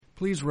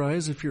Please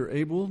rise if you're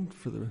able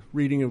for the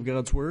reading of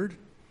God's Word.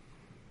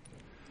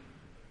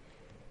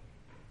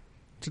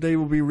 Today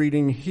we'll be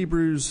reading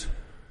Hebrews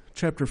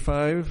chapter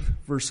 5,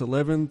 verse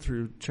 11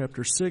 through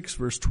chapter 6,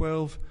 verse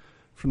 12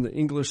 from the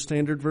English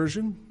Standard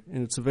Version,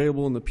 and it's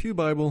available in the Pew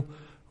Bible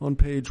on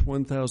page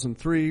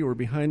 1003 or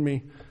behind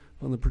me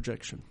on the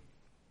projection.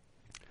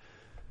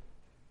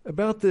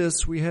 About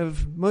this we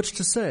have much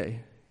to say,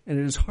 and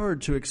it is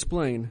hard to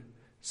explain,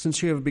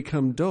 since you have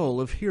become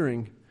dull of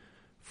hearing.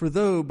 For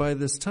though by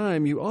this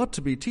time you ought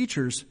to be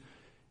teachers,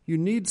 you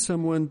need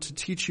someone to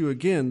teach you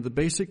again the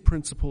basic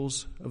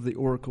principles of the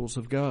oracles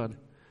of God.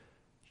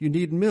 You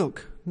need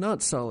milk,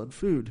 not solid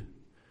food.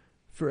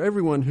 For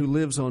everyone who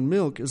lives on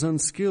milk is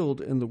unskilled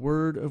in the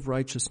word of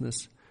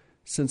righteousness,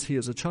 since he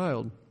is a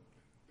child.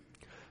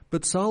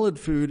 But solid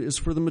food is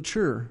for the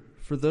mature,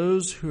 for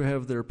those who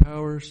have their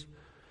powers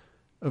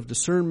of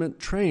discernment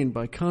trained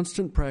by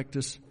constant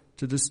practice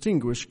to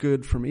distinguish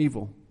good from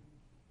evil.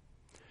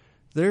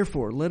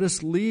 Therefore, let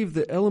us leave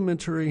the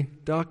elementary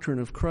doctrine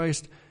of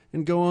Christ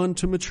and go on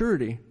to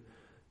maturity,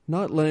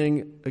 not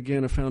laying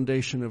again a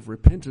foundation of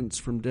repentance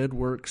from dead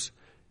works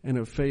and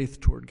of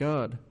faith toward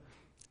God,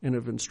 and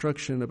of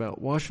instruction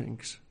about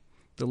washings,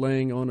 the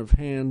laying on of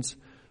hands,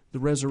 the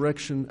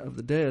resurrection of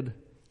the dead,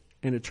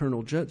 and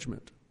eternal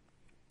judgment.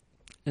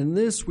 And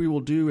this we will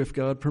do if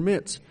God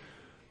permits,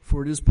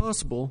 for it is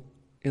possible,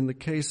 in the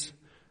case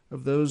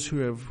of those who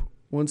have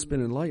once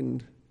been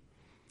enlightened,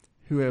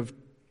 who have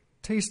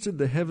tasted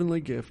the heavenly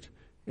gift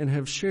and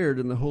have shared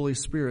in the Holy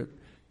Spirit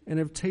and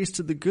have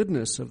tasted the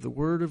goodness of the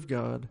Word of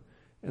God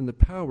and the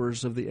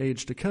powers of the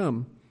age to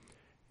come,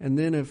 and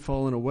then have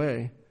fallen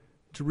away,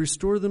 to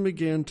restore them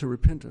again to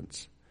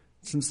repentance,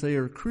 since they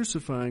are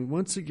crucifying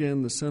once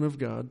again the Son of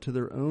God to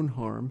their own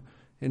harm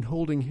and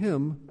holding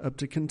him up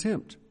to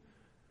contempt.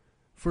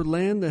 For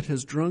land that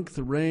has drunk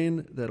the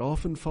rain that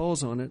often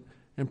falls on it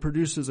and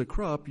produces a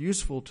crop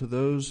useful to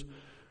those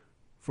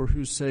for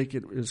whose sake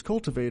it is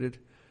cultivated,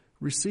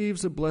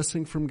 receives a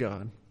blessing from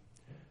God.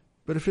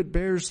 But if it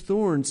bears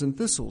thorns and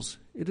thistles,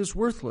 it is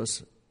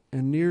worthless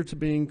and near to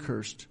being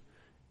cursed,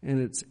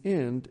 and its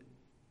end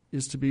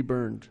is to be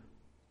burned.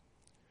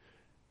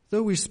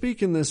 Though we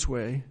speak in this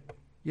way,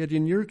 yet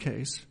in your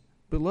case,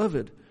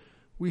 beloved,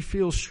 we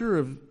feel sure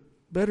of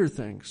better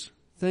things,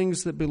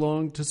 things that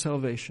belong to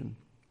salvation.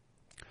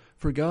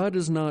 For God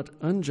is not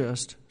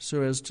unjust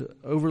so as to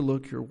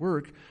overlook your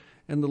work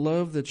and the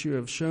love that you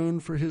have shown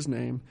for his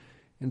name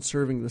in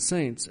serving the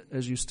saints,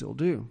 as you still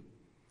do.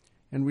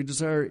 And we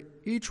desire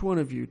each one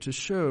of you to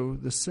show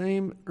the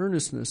same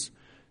earnestness,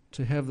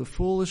 to have the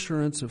full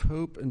assurance of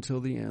hope until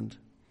the end,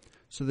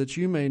 so that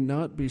you may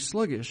not be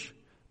sluggish,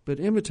 but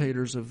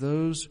imitators of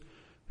those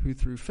who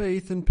through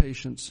faith and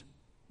patience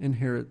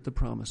inherit the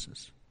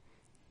promises.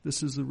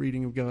 This is the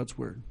reading of God's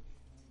Word.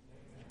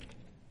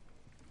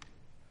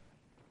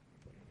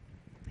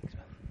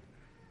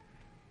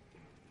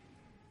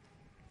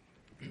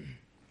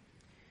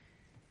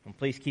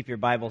 Please keep your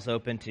Bibles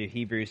open to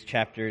Hebrews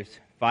chapters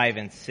 5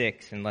 and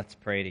 6, and let's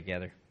pray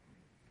together.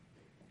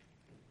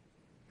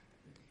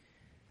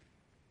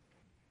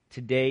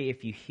 Today,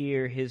 if you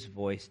hear his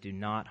voice, do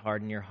not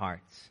harden your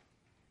hearts,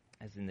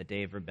 as in the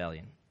day of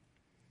rebellion.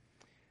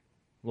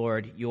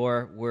 Lord,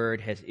 your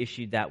word has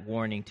issued that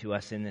warning to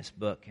us in this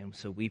book, and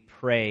so we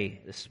pray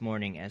this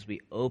morning as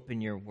we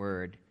open your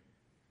word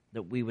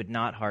that we would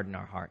not harden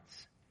our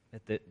hearts,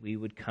 that we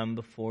would come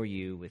before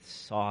you with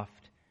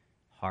soft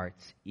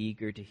hearts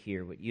eager to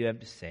hear what you have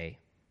to say,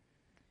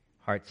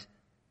 hearts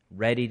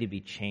ready to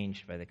be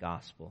changed by the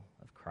gospel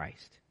of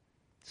Christ.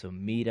 So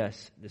meet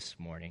us this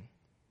morning.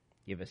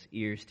 Give us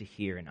ears to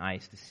hear and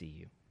eyes to see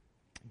you.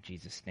 In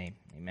Jesus' name,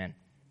 amen.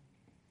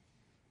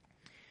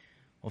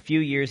 Well, a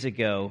few years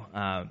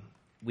ago,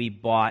 we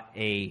bought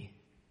a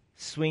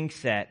swing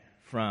set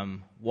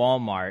from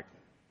Walmart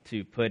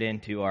to put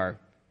into our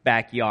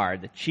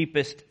backyard, the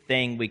cheapest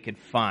thing we could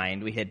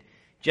find. We had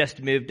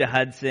just moved to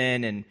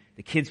Hudson, and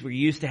the kids were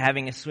used to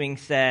having a swing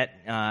set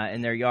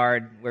in their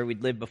yard where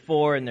we'd lived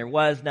before, and there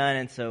was none.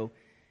 And so,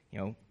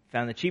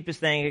 found the cheapest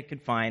thing I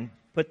could find,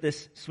 put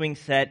this swing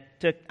set,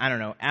 took,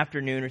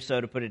 afternoon or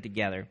so to put it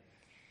together.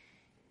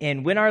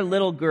 And when our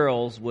little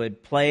girls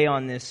would play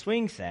on this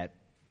swing set,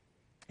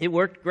 it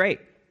worked great.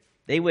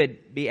 They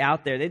would be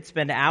out there, they'd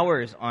spend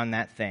hours on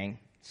that thing,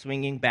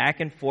 swinging back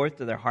and forth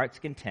to their heart's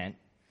content.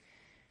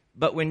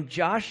 But when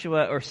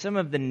Joshua or some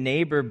of the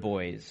neighbor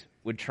boys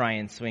would try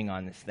and swing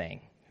on this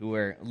thing, who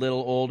were a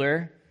little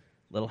older,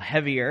 a little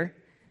heavier,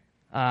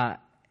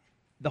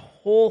 the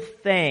whole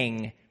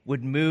thing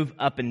would move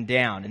up and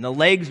down, and the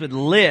legs would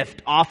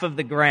lift off of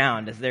the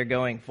ground as they're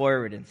going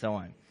forward and so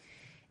on.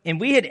 And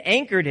we had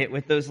anchored it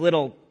with those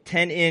little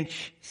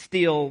 10-inch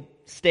steel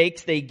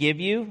stakes they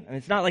give you, and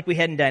it's not like we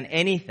hadn't done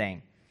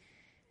anything,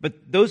 but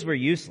those were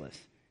useless.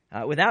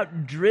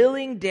 Without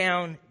drilling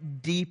down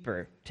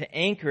deeper to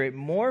anchor it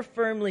more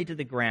firmly to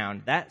the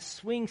ground, that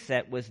swing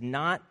set was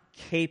not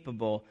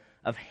capable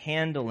of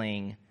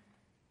handling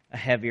a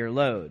heavier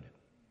load.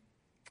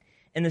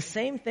 And the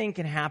same thing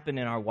can happen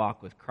in our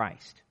walk with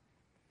Christ.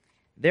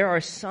 there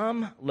are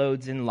some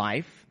loads in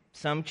life,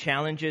 some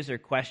challenges or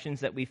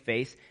questions that we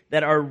face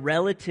that are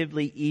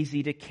relatively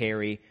easy to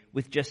carry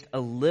with just a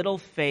little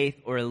faith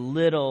or a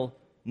little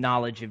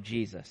knowledge of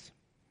Jesus.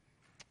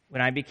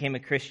 When I became a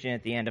Christian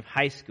at the end of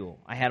high school,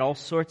 I had all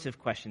sorts of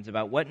questions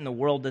about what in the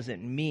world does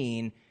it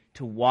mean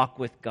to walk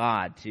with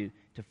God, to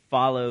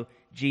follow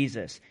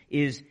Jesus.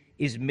 Is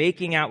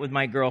making out with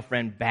my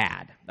girlfriend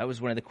bad? That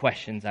was one of the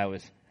questions I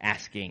was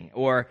asking.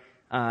 Or,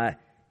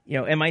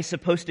 am I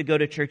supposed to go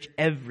to church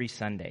every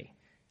Sunday?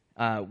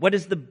 What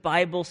does the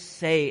Bible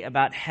say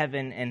about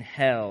heaven and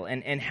hell?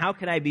 And how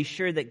can I be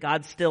sure that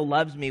God still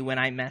loves me when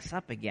I mess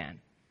up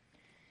again?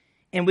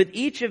 And with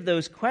each of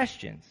those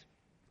questions,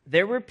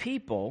 there were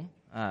people,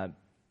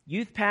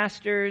 youth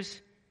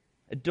pastors,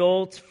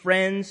 adults,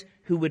 friends,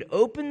 who would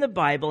open the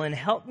Bible and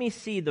help me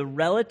see the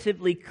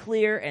relatively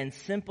clear and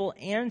simple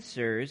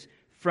answers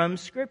from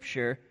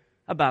Scripture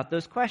about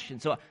those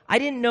questions. So I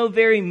didn't know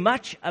very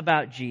much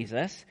about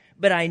Jesus,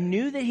 but I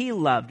knew that He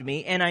loved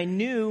me, and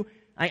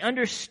I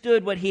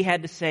understood what He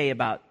had to say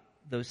about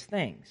those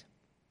things.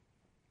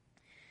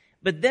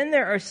 But then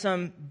there are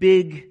some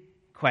big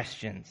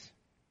questions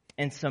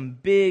and some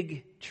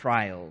big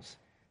trials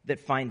that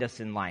find us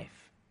in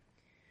life,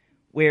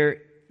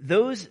 where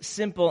those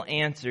simple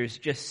answers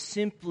just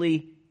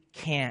simply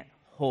can't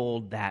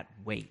hold that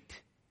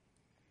weight.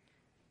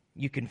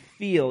 You can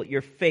feel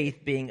your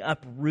faith being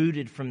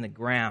uprooted from the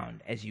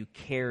ground as you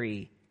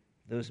carry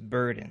those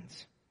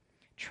burdens.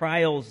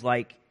 Trials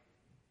like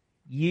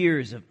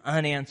years of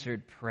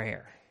unanswered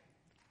prayer,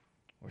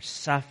 or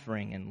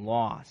suffering and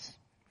loss,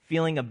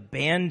 feeling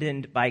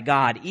abandoned by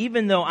God,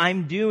 even though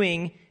I'm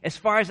doing, as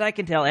far as I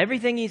can tell,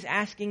 everything He's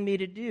asking me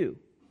to do.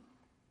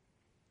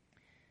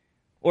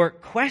 Or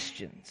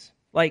questions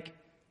like,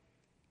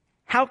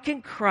 how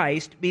can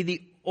Christ be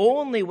the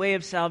only way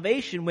of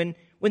salvation when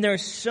there are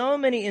so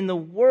many in the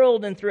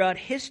world and throughout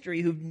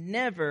history who've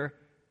never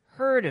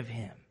heard of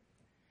Him?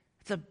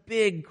 It's a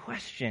big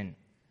question.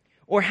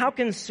 Or how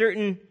can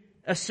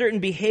a certain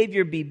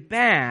behavior be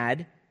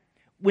bad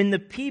when the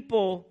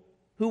people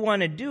who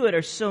want to do it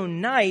are so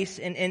nice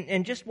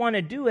and just want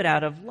to do it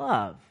out of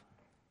love?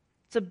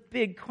 It's a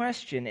big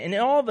question. And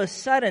all of a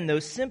sudden,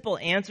 those simple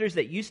answers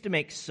that used to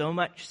make so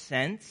much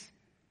sense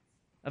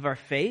of our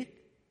faith,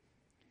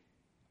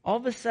 all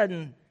of a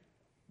sudden,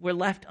 we're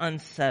left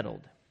unsettled,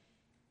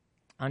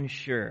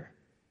 unsure,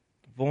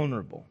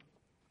 vulnerable.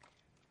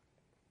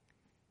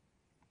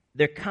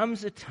 There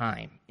comes a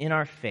time in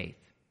our faith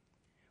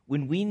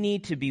when we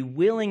need to be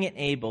willing and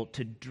able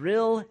to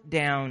drill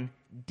down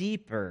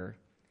deeper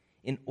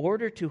in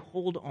order to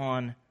hold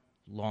on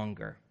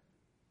longer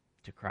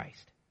to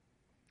Christ.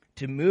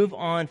 To move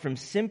on from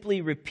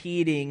simply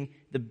repeating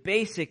the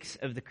basics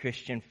of the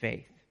Christian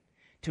faith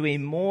to a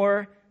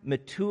more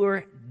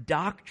mature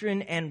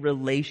doctrine and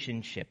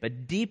relationship, a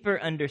deeper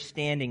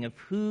understanding of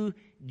who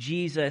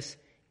Jesus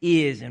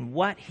is and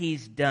what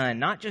He's done.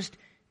 Not just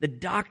the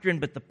doctrine,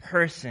 but the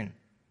person.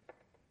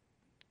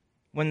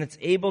 One that's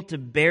able to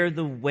bear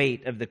the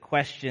weight of the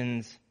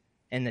questions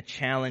and the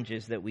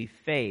challenges that we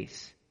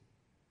face.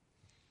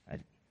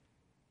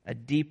 A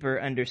deeper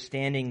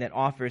understanding that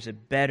offers a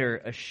better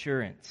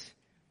assurance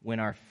when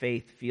our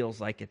faith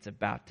feels like it's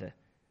about to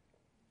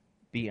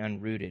be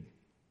unrooted.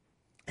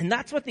 And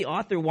that's what the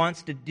author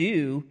wants to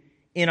do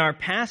in our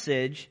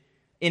passage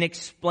in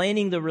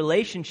explaining the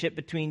relationship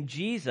between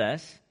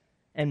Jesus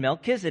and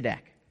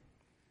Melchizedek.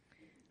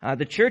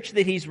 The church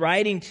that he's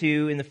writing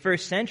to in the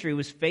first century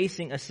was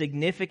facing a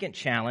significant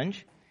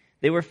challenge.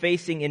 They were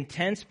facing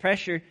intense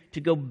pressure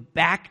to go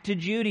back to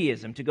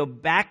Judaism, to go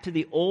back to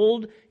the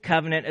old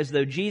covenant as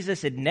though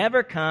Jesus had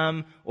never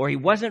come, or He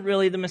wasn't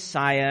really the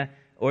Messiah,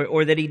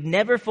 or that He'd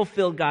never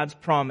fulfilled God's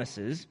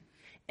promises.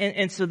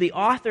 And so the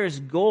author's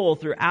goal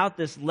throughout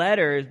this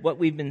letter, what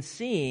we've been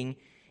seeing,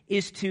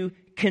 is to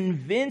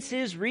convince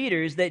his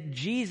readers that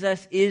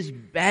Jesus is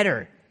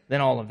better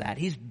than all of that.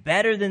 He's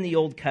better than the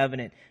old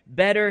covenant,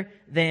 better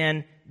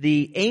than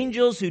the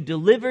angels who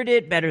delivered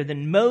it, better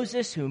than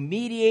Moses who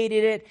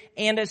mediated it,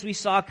 and as we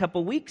saw a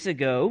couple weeks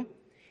ago,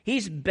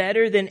 He's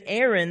better than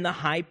Aaron, the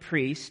high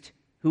priest,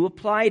 who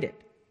applied it.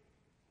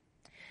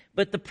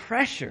 But the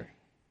pressure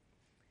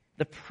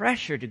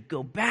to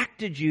go back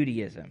to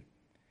Judaism,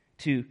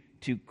 to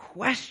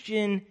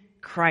question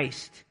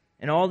Christ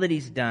and all that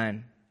He's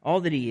done,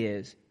 all that He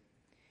is,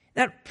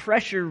 that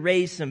pressure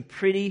raised some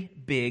pretty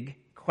big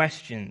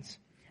questions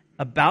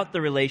about the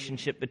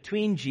relationship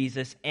between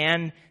Jesus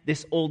and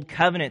this old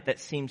covenant that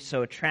seems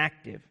so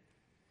attractive.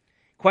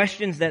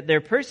 Questions that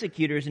their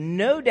persecutors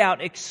no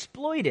doubt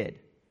exploited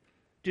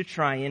to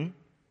try and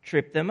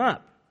trip them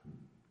up,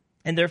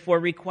 and therefore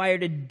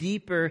required a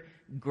deeper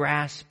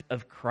grasp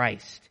of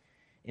Christ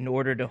in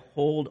order to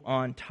hold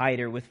on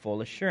tighter with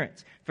full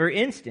assurance. For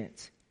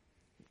instance,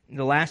 in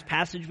the last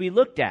passage we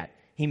looked at,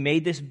 he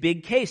made this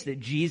big case that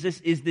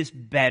Jesus is this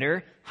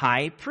better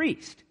high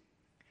priest.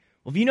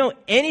 Well, if you know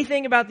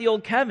anything about the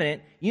Old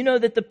Covenant, you know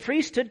that the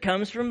priesthood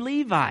comes from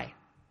Levi.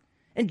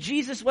 And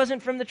Jesus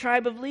wasn't from the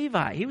tribe of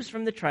Levi. He was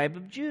from the tribe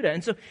of Judah.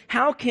 And so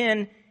how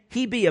can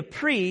he be a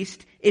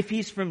priest if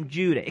he's from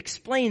Judah?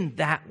 Explain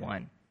that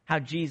one, how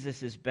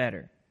Jesus is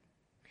better.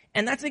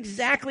 And that's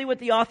exactly what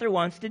the author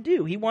wants to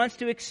do. He wants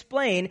to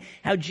explain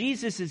how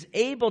Jesus is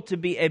able to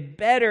be a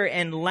better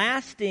and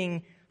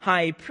lasting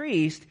high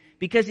priest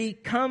because he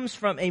comes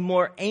from a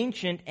more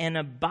ancient and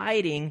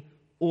abiding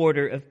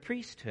order of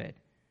priesthood,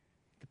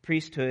 the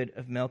priesthood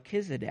of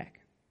Melchizedek.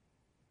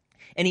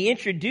 And he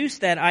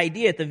introduced that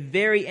idea at the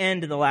very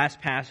end of the last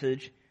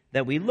passage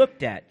that we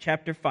looked at,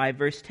 chapter 5,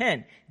 verse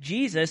 10.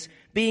 Jesus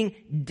being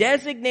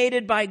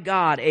designated by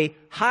God a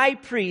high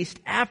priest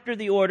after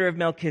the order of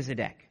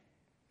Melchizedek.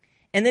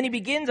 And then he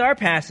begins our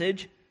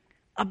passage,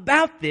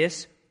 about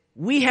this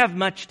we have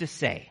much to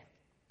say.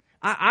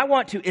 I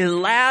want to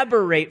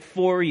elaborate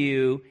for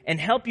you and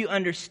help you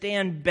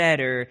understand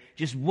better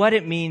just what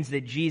it means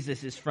that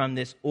Jesus is from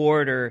this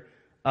order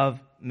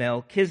of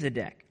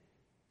Melchizedek.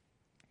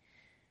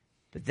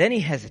 But then he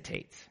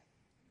hesitates.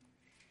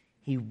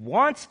 He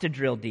wants to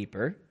drill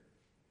deeper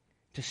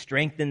to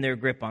strengthen their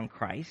grip on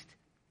Christ,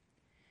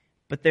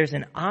 but there's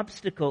an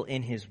obstacle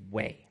in his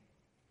way.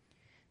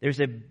 There's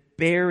a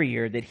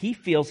barrier that he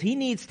feels he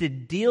needs to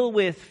deal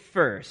with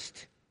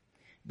first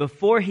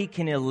before he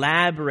can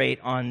elaborate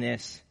on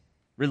this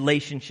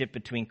relationship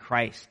between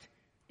Christ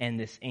and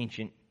this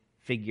ancient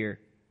figure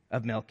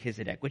of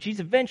Melchizedek, which he's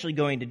eventually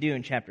going to do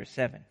in chapter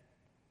 7.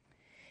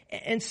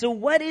 And so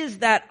what is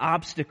that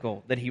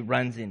obstacle that he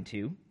runs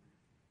into?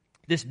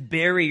 This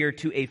barrier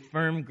to a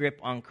firm grip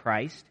on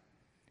Christ?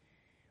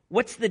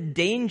 What's the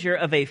danger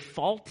of a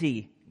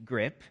faulty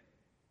grip?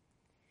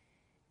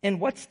 And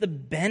what's the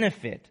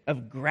benefit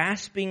of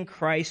grasping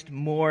Christ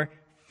more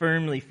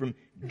firmly, from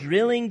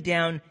drilling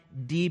down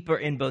deeper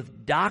in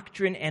both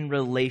doctrine and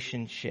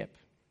relationship?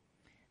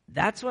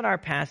 That's what our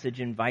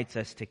passage invites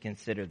us to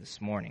consider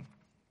this morning.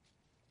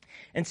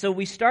 And so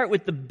we start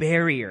with the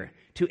barrier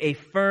to a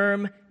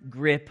firm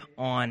grip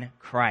on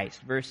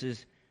Christ,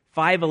 verses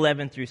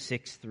 5:11 through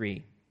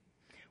 6:3.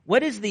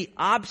 What is the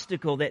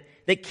obstacle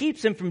that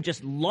keeps him from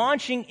just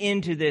launching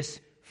into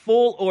this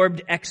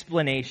full-orbed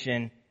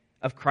explanation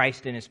of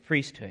Christ and his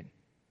priesthood?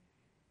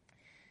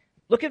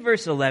 Look at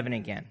verse 11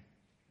 again.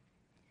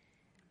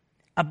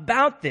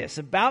 About this,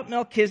 about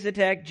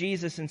Melchizedek,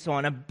 Jesus, and so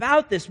on,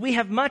 about this we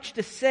have much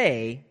to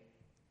say,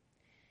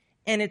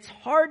 and it's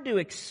hard to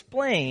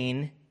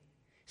explain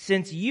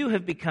since you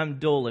have become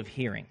dull of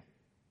hearing.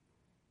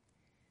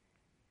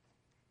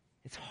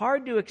 It's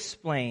hard to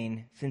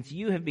explain since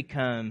you have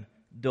become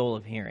dull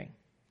of hearing.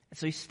 And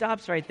so he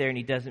stops right there and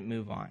he doesn't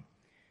move on.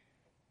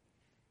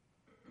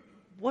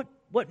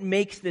 What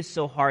makes this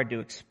so hard to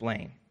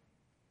explain?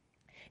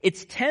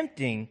 It's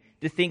tempting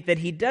to think that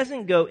he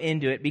doesn't go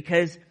into it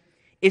because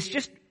it's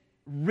just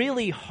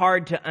really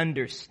hard to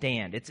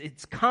understand.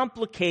 It's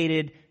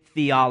complicated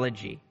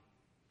theology.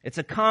 It's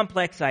a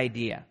complex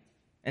idea.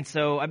 And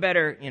so I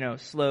better,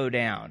 slow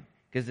down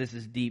because this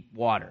is deep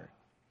water.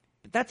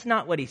 But that's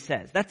not what he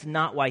says. That's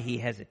not why he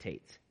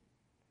hesitates.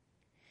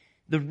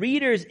 The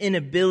reader's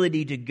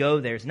inability to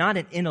go there is not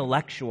an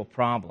intellectual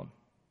problem,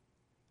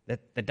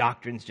 that the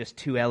doctrine's just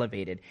too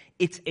elevated.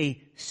 It's a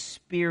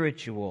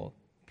spiritual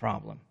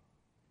problem.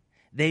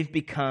 They've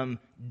become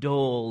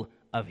dull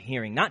of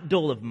hearing, not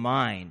dull of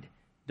mind,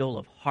 dull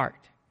of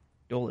heart,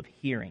 dull of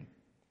hearing.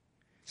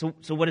 So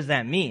what does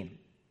that mean?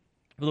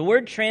 Well, the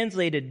word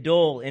translated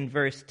dull in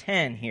verse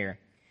 10 here,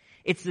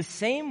 it's the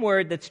same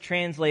word that's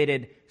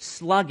translated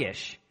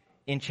sluggish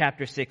in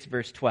chapter 6,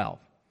 verse 12.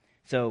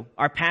 So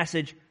our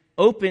passage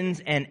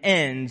opens and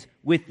ends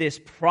with this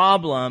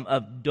problem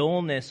of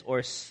dullness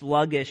or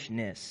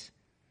sluggishness.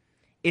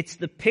 It's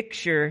the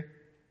picture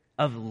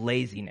of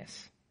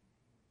laziness.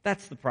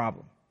 That's the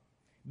problem.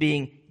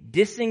 Being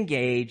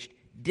disengaged,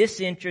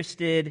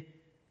 disinterested,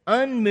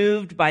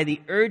 unmoved by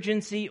the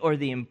urgency or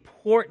the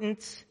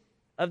importance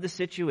of the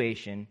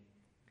situation.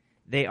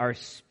 They are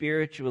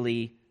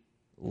spiritually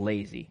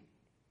lazy.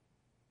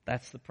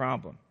 That's the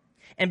problem.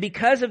 And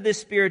because of this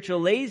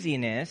spiritual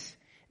laziness,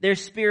 their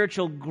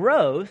spiritual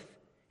growth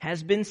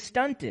has been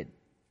stunted.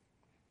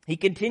 He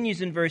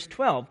continues in verse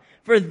 12,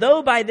 "For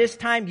though by this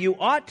time you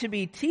ought to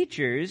be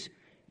teachers,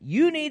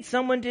 you need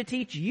someone to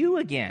teach you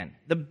again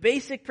the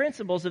basic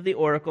principles of the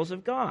oracles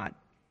of God."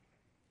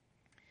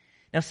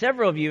 Now,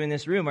 several of you in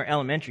this room are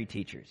elementary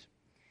teachers.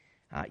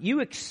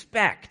 You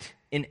expect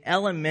in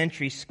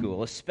elementary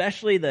school,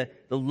 especially the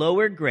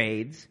lower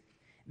grades,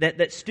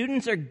 that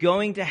students are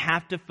going to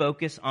have to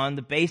focus on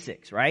the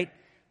basics, right?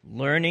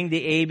 Learning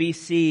the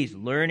ABCs,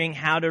 learning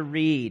how to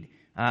read,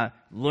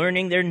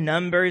 learning their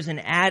numbers and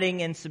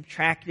adding and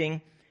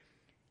subtracting.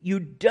 You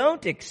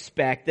don't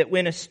expect that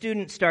when a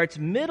student starts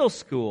middle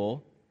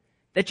school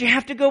that you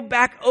have to go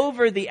back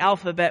over the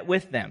alphabet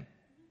with them.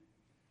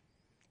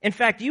 In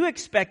fact, you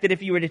expect that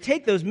if you were to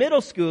take those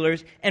middle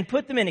schoolers and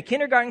put them in a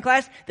kindergarten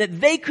class,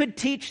 that they could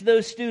teach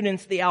those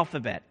students the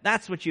alphabet.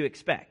 That's what you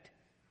expect.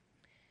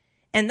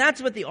 And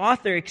that's what the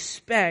author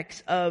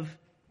expects of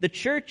the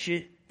church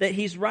that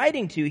he's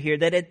writing to here,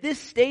 that at this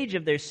stage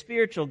of their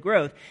spiritual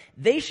growth,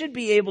 they should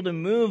be able to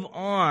move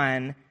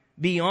on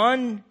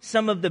beyond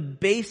some of the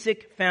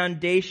basic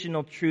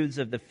foundational truths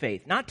of the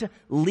faith. Not to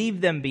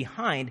leave them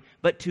behind,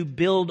 but to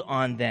build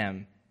on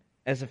them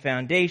as a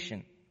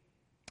foundation.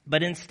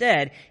 But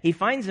instead, he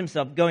finds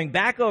himself going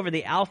back over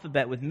the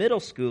alphabet with middle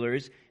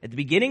schoolers at the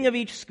beginning of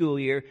each school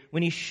year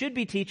when he should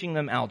be teaching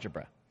them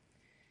algebra.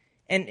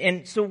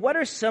 And so what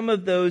are some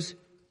of those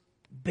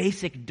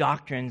basic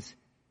doctrines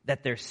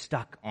that they're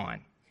stuck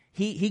on?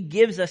 He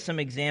gives us some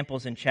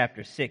examples in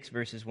chapter 6,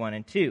 verses 1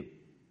 and 2.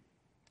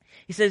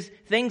 He says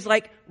things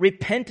like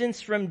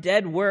repentance from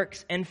dead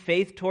works and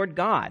faith toward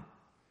God.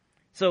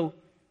 So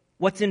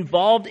what's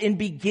involved in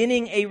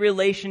beginning a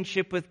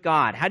relationship with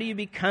God? How do you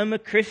become a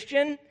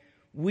Christian?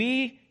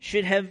 We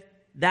should have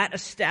that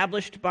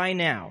established by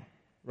now,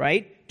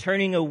 right?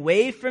 Turning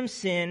away from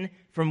sin,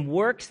 from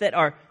works that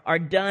are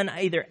done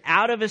either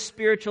out of a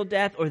spiritual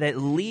death or that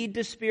lead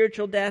to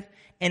spiritual death,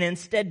 and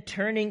instead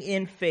turning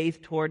in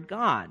faith toward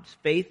God.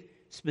 Faith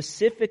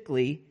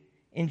specifically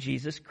in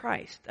Jesus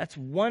Christ. That's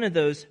one of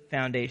those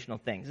foundational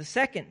things. The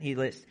second he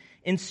lists,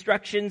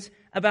 instructions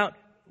about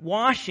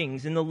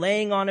washings and the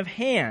laying on of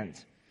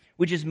hands,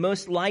 which is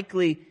most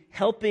likely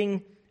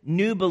helping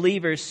new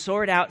believers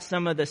sort out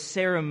some of the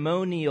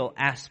ceremonial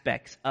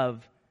aspects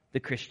of the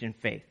Christian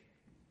faith.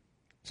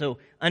 So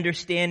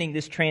understanding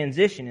this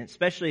transition,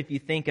 especially if you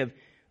think of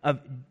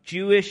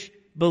Jewish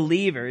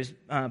believers,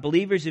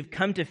 believers who've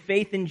come to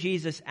faith in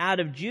Jesus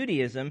out of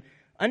Judaism,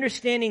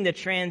 understanding the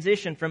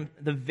transition from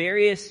the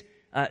various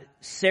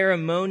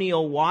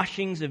ceremonial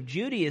washings of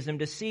Judaism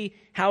to see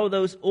how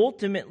those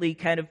ultimately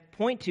kind of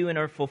point to and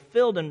are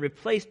fulfilled and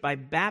replaced by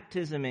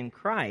baptism in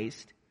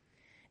Christ.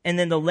 And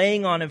then the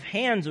laying on of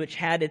hands, which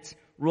had its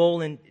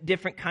role in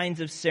different kinds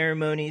of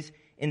ceremonies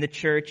in the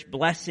church,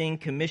 blessing,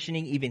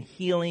 commissioning, even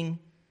healing.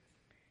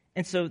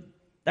 And so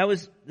that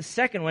was the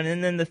second one.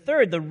 And then the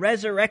third, the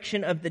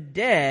resurrection of the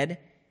dead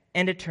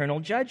and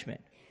eternal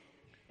judgment.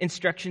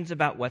 Instructions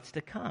about what's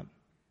to come.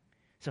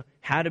 So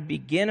how to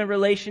begin a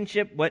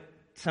relationship, what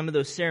some of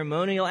those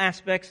ceremonial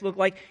aspects look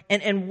like,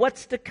 and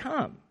what's to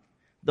come.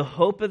 The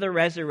hope of the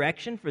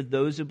resurrection for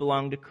those who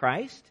belong to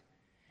Christ,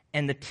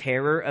 and the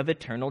terror of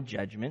eternal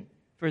judgment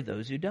for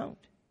those who don't.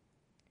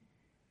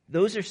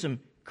 Those are some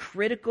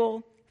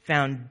critical,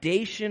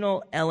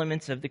 foundational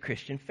elements of the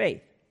Christian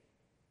faith.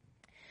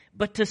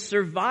 But to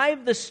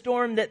survive the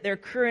storm that they're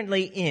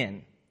currently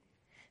in,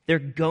 they're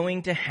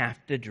going to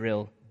have to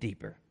drill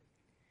deeper.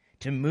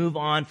 To move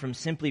on from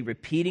simply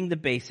repeating the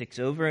basics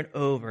over and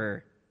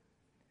over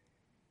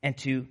and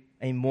to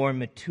a more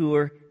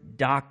mature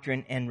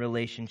doctrine and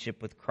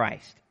relationship with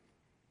Christ.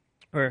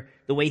 Or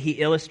the way he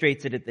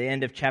illustrates it at the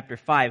end of chapter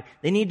 5,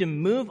 they need to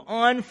move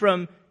on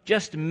from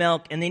just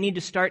milk and they need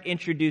to start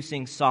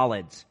introducing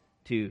solids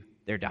to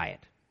their diet.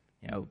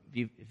 You know,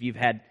 if you've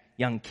had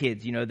young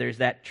kids, you know, there's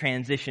that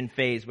transition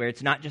phase where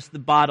it's not just the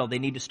bottle. They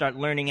need to start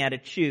learning how to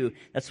chew.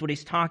 That's what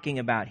he's talking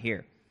about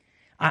here.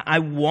 I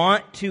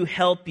want to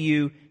help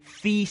you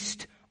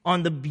feast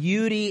on the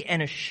beauty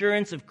and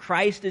assurance of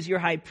Christ as your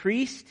high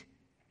priest,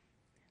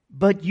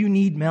 but you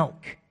need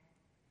milk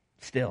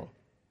still,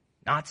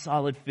 not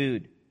solid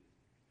food.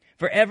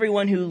 For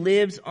everyone who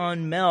lives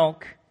on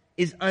milk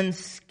is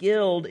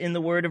unskilled in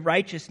the word of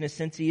righteousness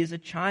since he is a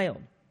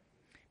child.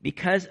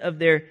 Because of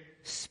their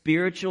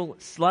spiritual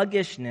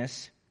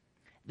sluggishness,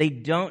 they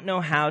don't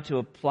know how to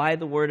apply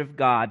the word of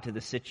God to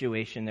the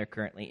situation they're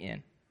currently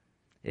in.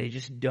 They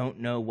just don't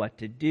know what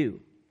to do.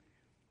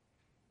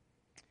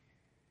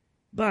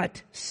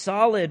 But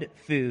solid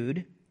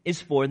food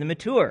is for the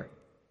mature,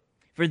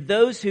 for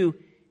those who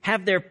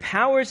have their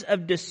powers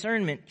of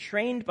discernment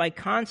trained by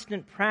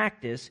constant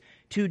practice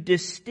to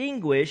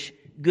distinguish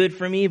good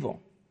from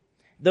evil.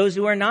 Those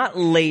who are not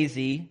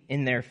lazy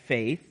in their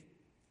faith,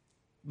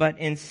 but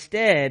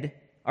instead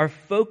are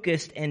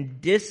focused and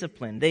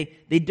disciplined.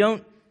 They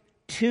don't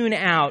tune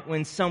out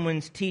when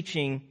someone's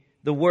teaching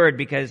the word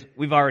because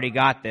we've already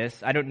got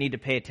this. I don't need to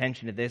pay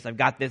attention to this. I've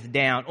got this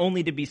down,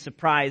 only to be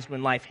surprised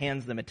when life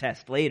hands them a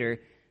test later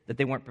that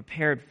they weren't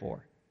prepared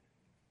for.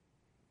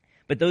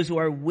 But those who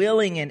are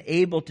willing and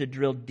able to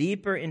drill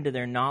deeper into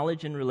their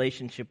knowledge and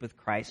relationship with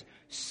Christ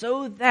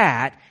so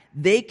that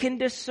they can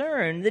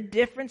discern the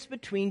difference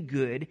between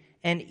good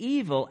and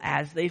evil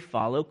as they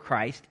follow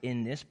Christ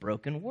in this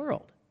broken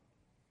world.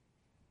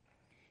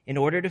 In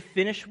order to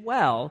finish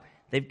well,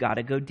 they've got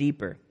to go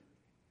deeper.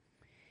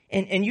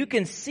 And you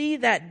can see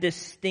that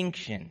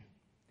distinction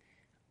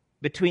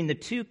between the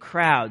two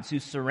crowds who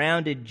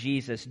surrounded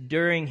Jesus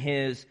during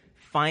his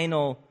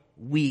final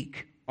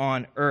week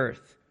on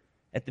earth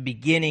at the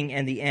beginning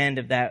and the end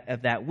of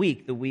that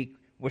week, the week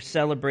we're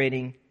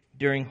celebrating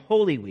during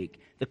Holy Week.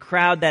 The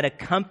crowd that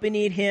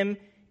accompanied him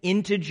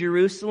into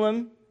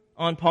Jerusalem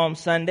on Palm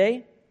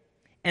Sunday,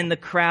 and the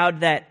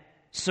crowd that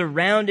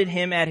surrounded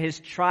him at his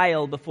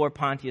trial before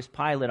Pontius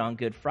Pilate on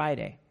Good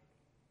Friday.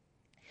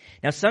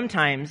 Now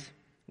sometimes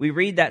we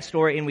read that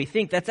story and we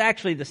think that's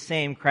actually the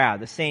same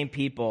crowd, the same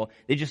people.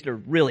 They just are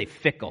really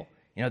fickle.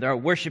 You know, they're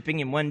worshiping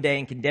him one day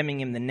and condemning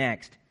him the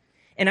next.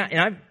 And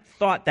I've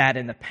thought that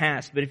in the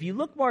past, but if you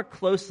look more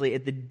closely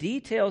at the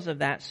details of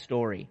that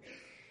story,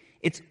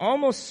 it's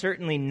almost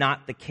certainly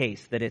not the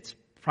case that it's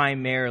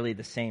primarily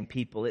the same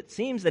people. It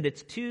seems that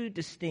it's two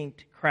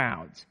distinct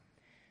crowds.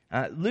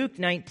 Luke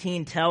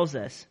 19 tells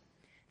us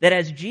that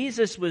as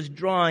Jesus was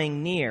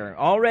drawing near,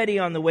 already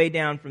on the way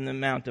down from the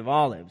Mount of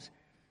Olives,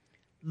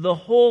 the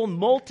whole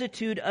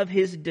multitude of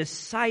his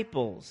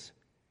disciples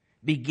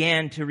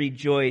began to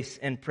rejoice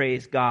and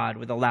praise God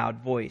with a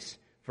loud voice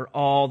for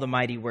all the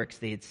mighty works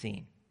they had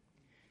seen.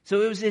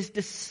 So it was his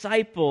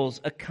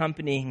disciples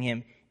accompanying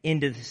him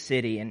into the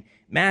city. And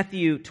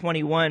Matthew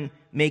 21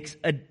 makes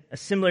a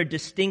similar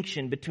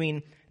distinction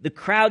between the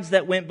crowds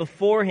that went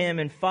before him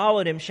and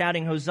followed him,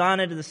 shouting,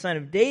 "Hosanna to the Son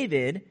of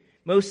David,"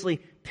 mostly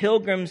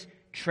pilgrims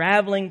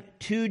traveling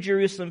to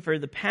Jerusalem for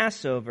the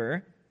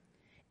Passover,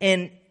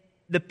 and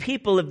the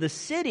people of the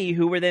city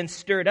who were then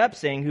stirred up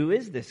saying, "Who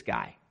is this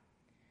guy?"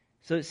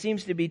 So it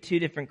seems to be two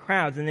different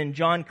crowds. And then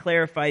John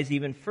clarifies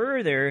even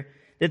further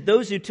that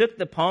those who took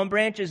the palm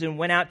branches and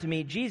went out to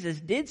meet Jesus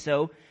did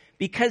so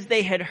because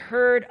they had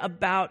heard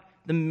about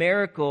the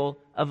miracle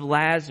of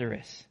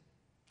Lazarus.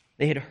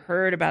 They had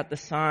heard about the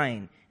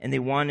sign, and they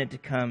wanted to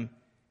come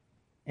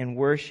and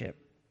worship.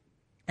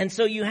 And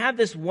so you have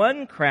this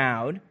one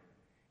crowd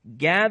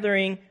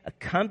gathering,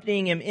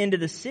 accompanying him into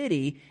the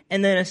city,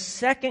 and then a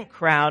second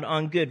crowd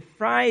on Good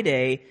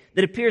Friday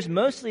that appears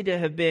mostly to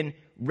have been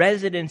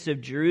residents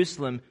of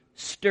Jerusalem,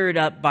 stirred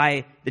up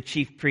by the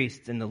chief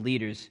priests and the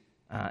leaders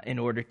in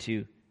order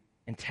to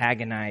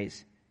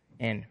antagonize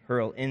and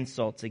hurl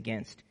insults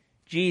against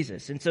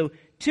Jesus. And so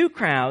two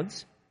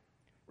crowds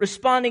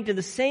responding to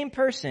the same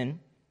person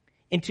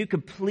in two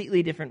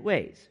completely different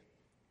ways.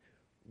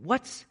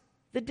 What's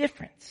the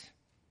difference?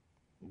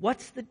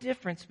 What's the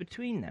difference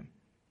between them?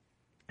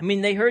 I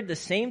mean, they heard the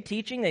same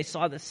teaching. They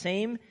saw the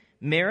same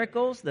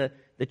miracles. The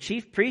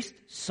chief priest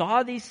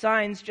saw these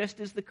signs just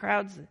as the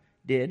crowds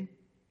did.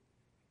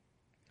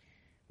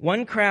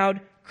 One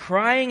crowd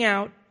crying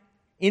out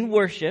in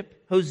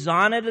worship,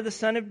 "Hosanna to the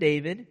Son of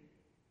David,"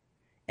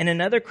 and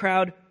another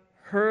crowd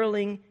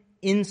hurling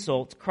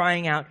insults,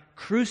 crying out,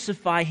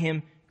 "Crucify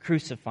him,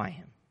 crucify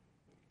him."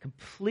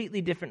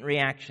 Completely different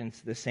reactions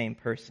to the same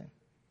person.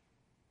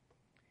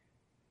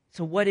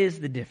 So what is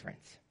the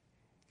difference?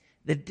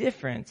 The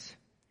difference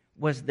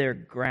was their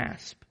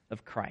grasp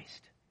of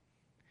Christ,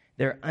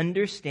 their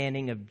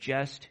understanding of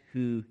just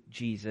who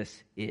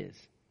Jesus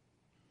is.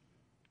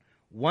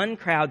 One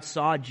crowd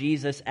saw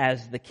Jesus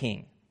as the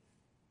king.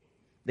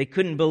 They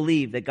couldn't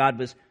believe that God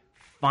was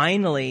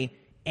finally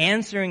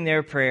answering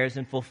their prayers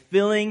and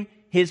fulfilling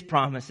his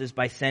promises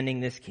by sending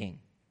this king.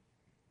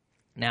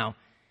 Now,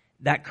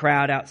 that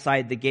crowd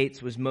outside the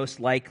gates was most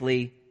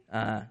likely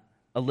a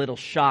little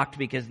shocked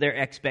because their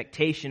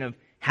expectation of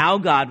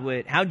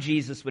how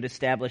Jesus would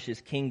establish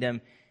his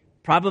kingdom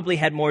probably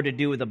had more to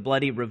do with a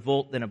bloody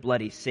revolt than a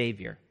bloody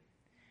savior.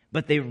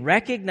 But they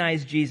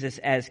recognized Jesus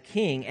as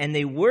king, and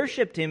they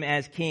worshiped him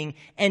as king,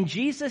 and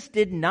Jesus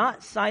did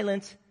not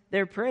silence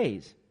their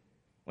praise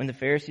when the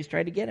Pharisees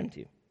tried to get him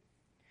to.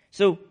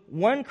 So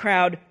one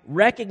crowd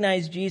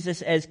recognized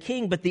Jesus as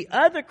king, but the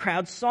other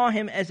crowd saw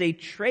him as a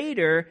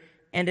traitor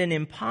and an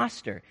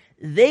imposter.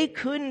 They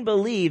couldn't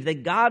believe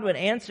that God would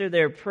answer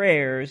their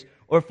prayers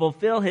or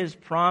fulfill his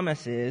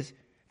promises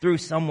through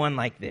someone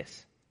like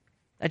this.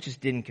 That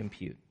just didn't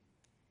compute.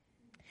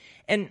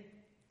 And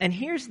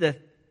here's the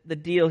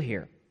deal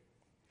here.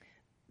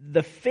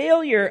 The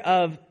failure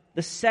of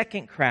the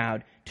second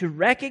crowd to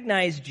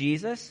recognize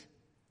Jesus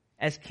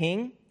as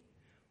king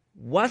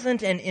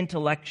wasn't an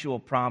intellectual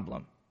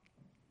problem.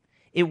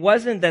 It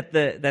wasn't that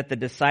the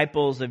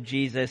disciples of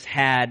Jesus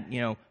had,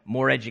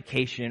 more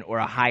education or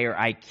a higher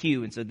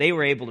IQ, and so they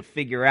were able to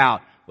figure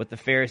out what the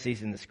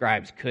Pharisees and the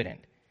scribes couldn't.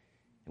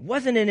 It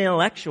wasn't an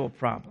intellectual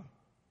problem.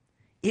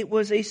 It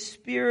was a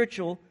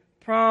spiritual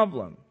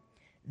problem.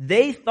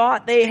 They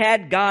thought they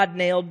had God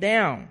nailed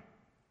down.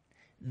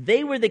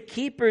 They were the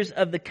keepers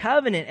of the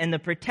covenant and the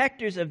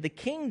protectors of the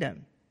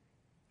kingdom.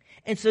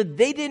 And so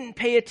they didn't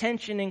pay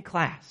attention in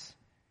class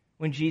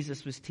when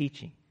Jesus was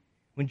teaching,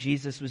 when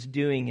Jesus was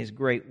doing his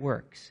great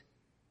works.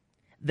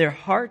 Their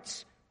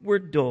hearts were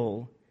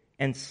dull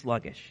and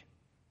sluggish.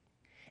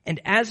 And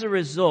as a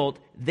result,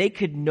 they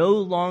could no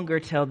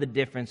longer tell the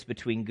difference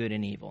between good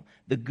and evil.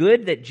 The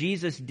good that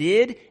Jesus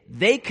did,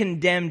 they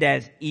condemned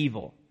as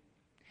evil.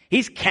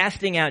 He's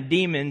casting out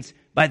demons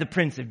by the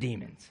prince of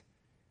demons.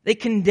 They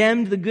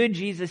condemned the good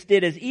Jesus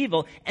did as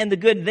evil, and the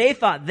good they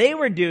thought they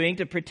were doing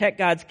to protect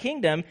God's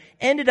kingdom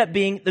ended up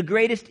being the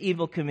greatest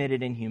evil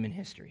committed in human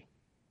history.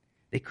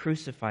 They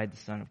crucified the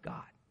Son of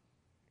God.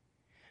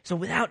 So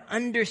without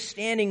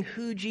understanding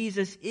who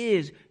Jesus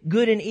is,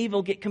 good and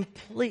evil get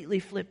completely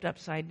flipped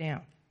upside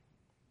down.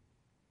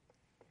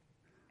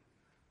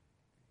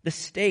 The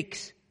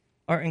stakes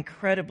are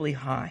incredibly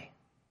high.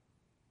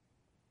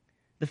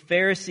 The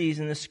Pharisees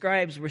and the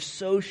scribes were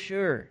so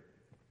sure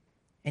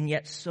and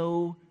yet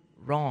so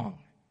wrong.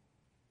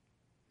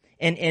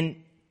 And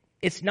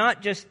it's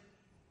not just,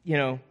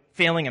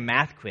 failing a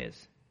math quiz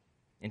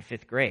in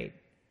 5th grade.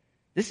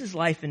 This is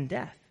life and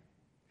death.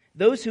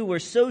 Those who were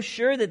so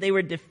sure that they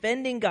were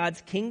defending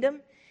God's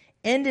kingdom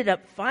ended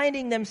up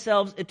finding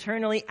themselves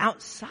eternally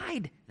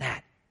outside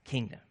that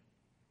kingdom.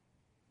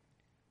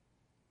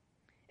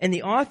 And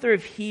the author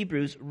of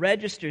Hebrews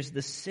registers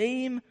the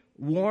same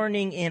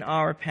warning in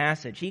our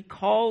passage. He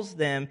calls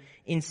them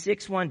in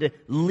 6:1 to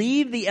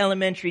leave the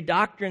elementary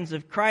doctrines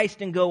of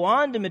Christ and go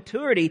on to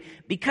maturity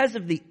because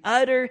of the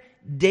utter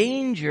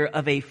danger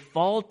of a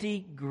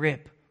faulty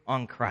grip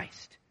on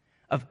Christ,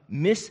 of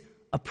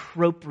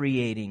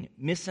misappropriating,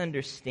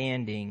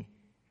 misunderstanding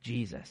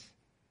Jesus.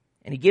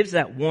 And he gives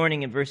that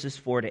warning in verses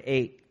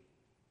 4-8.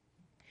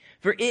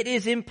 For it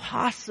is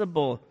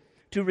impossible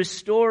to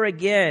restore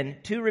again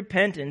to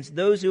repentance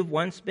those who have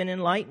once been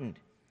enlightened,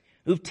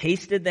 who've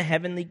tasted the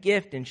heavenly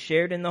gift and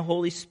shared in the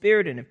Holy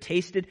Spirit and have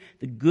tasted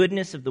the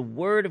goodness of the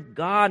Word of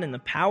God and the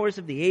powers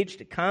of the age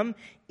to come,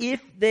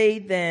 if they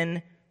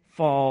then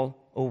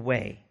fall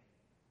away.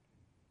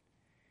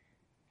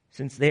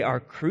 Since they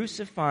are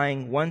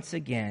crucifying once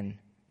again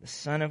the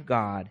Son of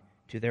God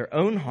to their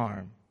own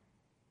harm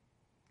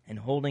and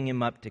holding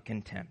him up to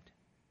contempt.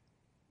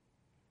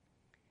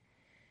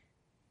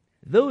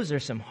 Those are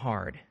some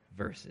hard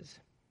verses.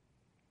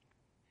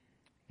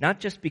 Not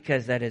just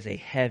because that is a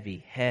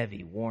heavy,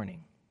 heavy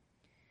warning,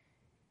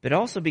 but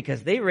also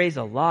because they raise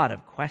a lot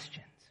of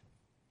questions.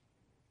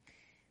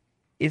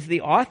 Is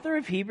the author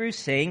of Hebrews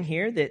saying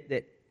here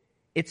that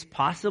it's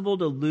possible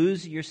to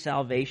lose your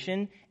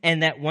salvation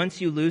and that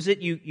once you lose it,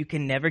 you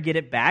can never get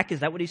it back?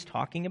 Is that what he's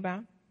talking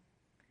about?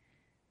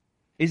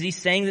 Is he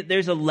saying that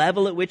there's a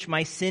level at which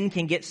my sin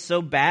can get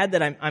so bad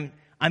that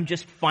I'm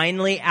just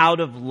finally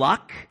out of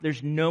luck?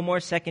 There's no more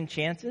second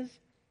chances?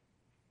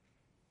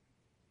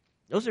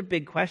 Those are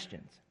big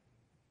questions.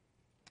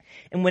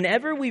 And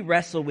whenever we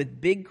wrestle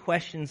with big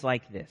questions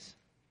like this,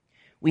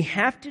 we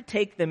have to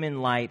take them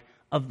in light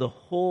of the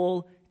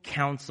whole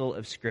counsel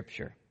of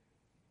Scripture.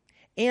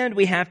 And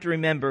we have to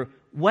remember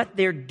what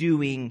they're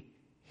doing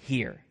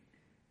here.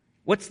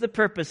 What's the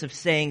purpose of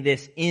saying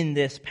this in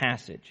this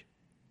passage?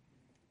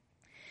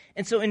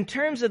 And so in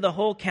terms of the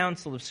whole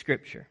counsel of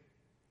Scripture,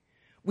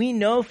 we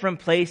know from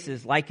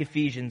places like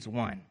Ephesians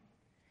 1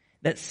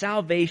 that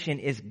salvation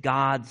is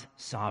God's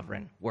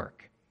sovereign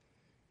work.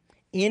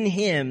 In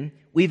Him,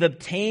 we've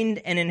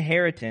obtained an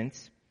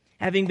inheritance,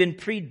 having been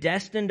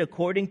predestined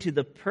according to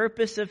the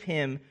purpose of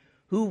Him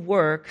who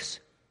works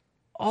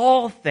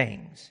all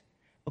things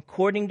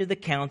according to the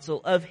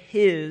counsel of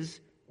His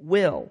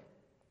will,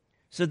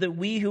 so that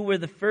we who were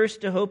the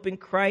first to hope in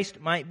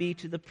Christ might be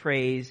to the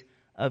praise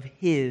of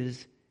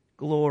His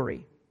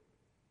glory.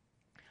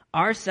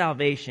 Our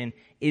salvation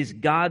is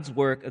God's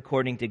work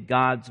according to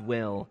God's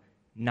will,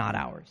 not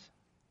ours.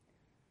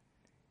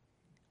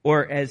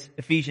 Or as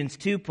Ephesians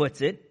 2 puts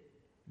it,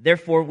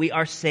 therefore we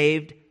are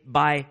saved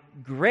by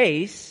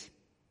grace,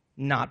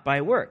 not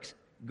by works.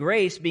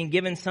 Grace being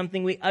given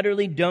something we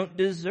utterly don't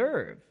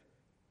deserve.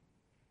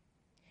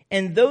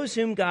 And those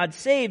whom God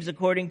saves,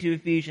 according to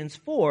Ephesians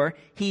 4,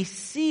 He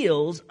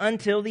seals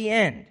until the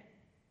end.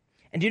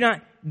 And do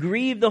not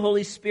grieve the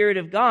Holy Spirit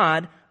of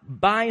God,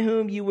 by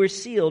whom you were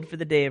sealed for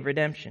the day of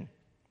redemption.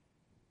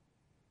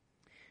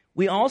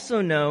 We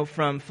also know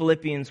from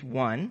Philippians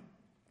 1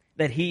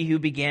 that He who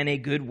began a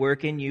good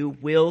work in you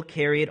will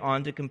carry it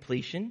on to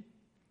completion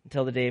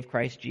until the day of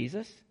Christ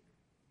Jesus.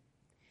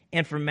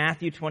 And from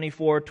Matthew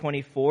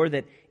 24:24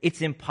 that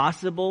it's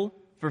impossible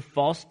for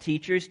false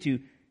teachers to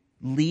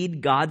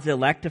lead God's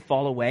elect to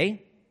fall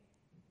away.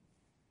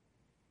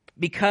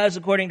 Because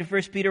according to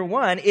 1 Peter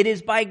 1, it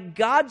is by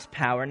God's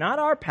power, not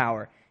our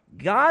power,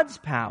 God's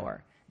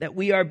power, that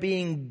we are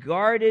being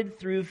guarded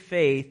through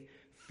faith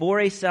for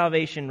a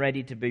salvation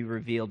ready to be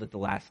revealed at the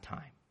last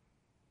time.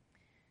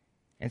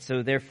 And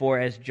so therefore,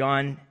 as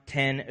John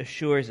 10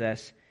 assures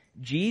us,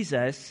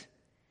 Jesus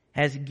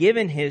has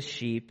given His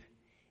sheep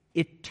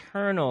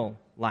eternal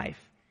life,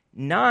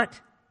 not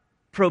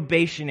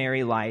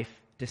probationary life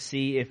to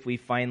see if we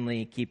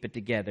finally keep it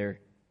together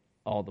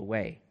all the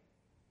way.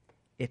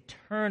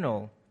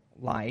 Eternal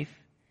life,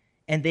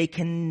 and they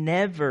can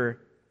never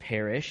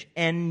perish,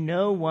 and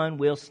no one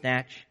will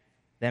snatch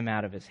them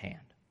out of His hand.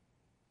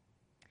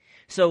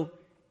 So,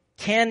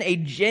 can a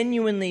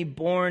genuinely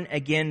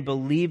born-again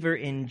believer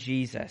in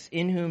Jesus,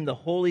 in whom the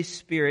Holy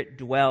Spirit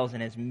dwells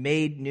and is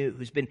made new,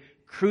 who's been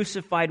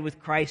crucified with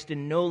Christ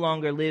and no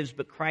longer lives,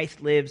 but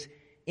Christ lives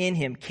in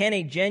him, can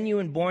a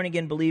genuine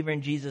born-again believer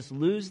in Jesus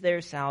lose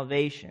their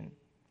salvation?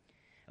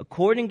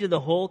 According to the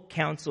whole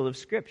counsel of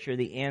Scripture,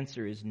 the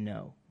answer is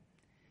no.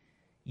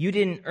 You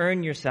didn't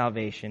earn your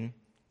salvation,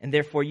 and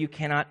therefore you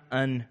cannot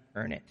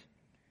unearn it.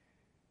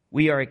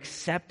 We are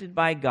accepted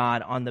by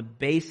God on the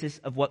basis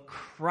of what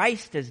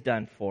Christ has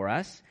done for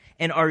us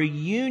and our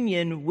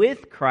union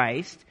with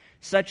Christ,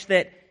 such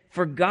that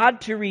for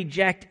God to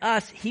reject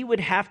us, He would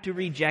have to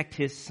reject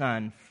His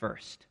Son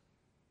first.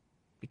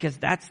 Because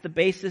that's the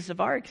basis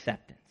of our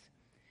acceptance.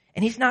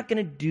 And He's not going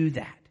to do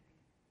that.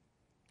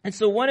 And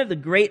so one of the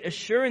great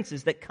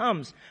assurances that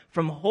comes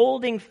from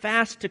holding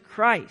fast to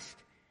Christ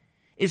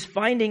is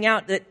finding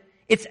out that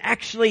it's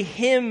actually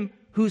Him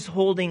who's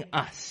holding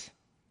us.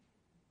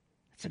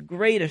 It's a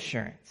great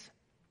assurance.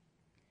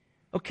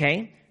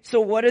 Okay,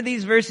 so what are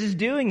these verses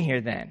doing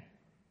here then?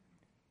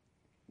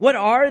 What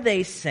are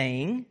they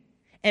saying?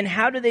 And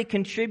how do they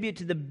contribute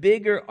to the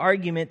bigger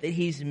argument that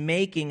he's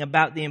making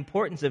about the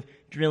importance of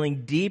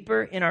drilling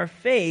deeper in our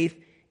faith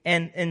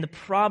and the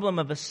problem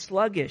of a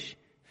sluggish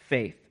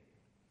faith?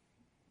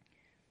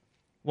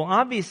 Well,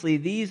 obviously,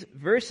 these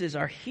verses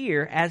are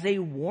here as a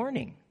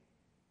warning.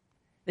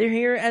 They're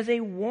here as a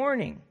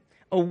warning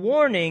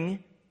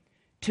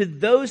to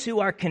those who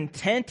are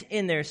content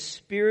in their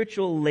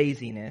spiritual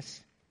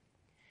laziness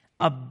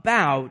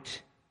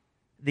about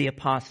the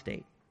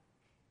apostate,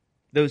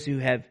 those who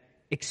have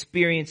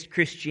experienced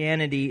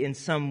Christianity in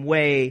some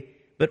way,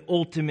 but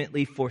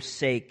ultimately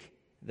forsake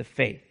the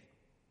faith.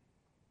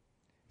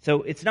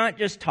 So it's not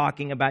just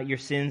talking about your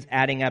sins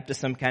adding up to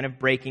some kind of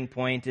breaking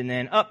point and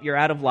then, you're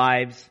out of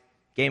lives,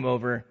 game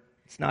over.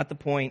 It's not the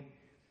point.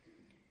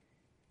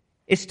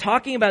 It's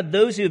talking about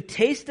those who have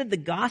tasted the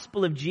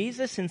gospel of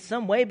Jesus in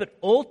some way, but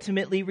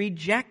ultimately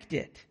reject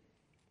it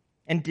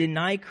and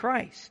deny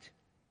Christ.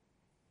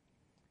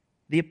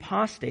 The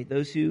apostate,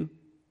 those who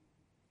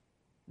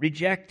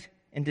reject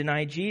and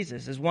deny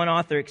Jesus. As one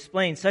author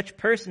explains, such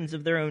persons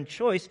of their own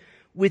choice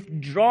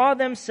withdraw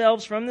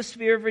themselves from the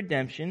sphere of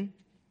redemption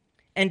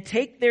and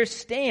take their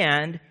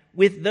stand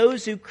with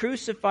those who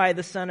crucify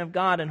the Son of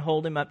God and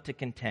hold him up to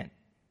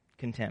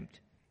contempt.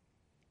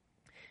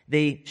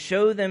 They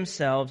show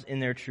themselves in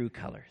their true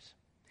colors.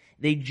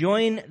 They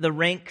join the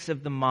ranks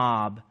of the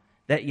mob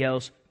that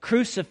yells,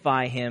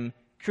 "Crucify him,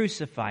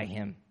 crucify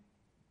him,"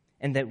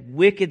 and that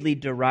wickedly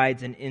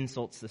derides and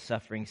insults the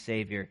suffering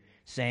Savior,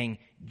 saying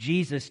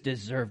Jesus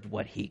deserved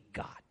what he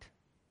got.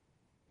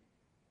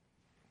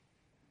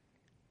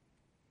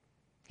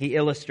 He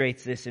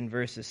illustrates this in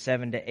verses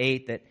 7 to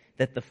 8,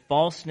 that the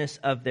falseness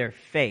of their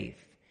faith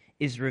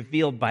is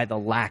revealed by the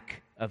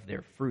lack of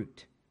their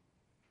fruit.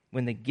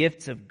 When the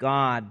gifts of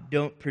God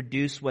don't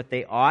produce what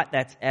they ought,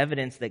 that's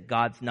evidence that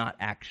God's not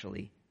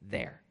actually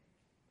there.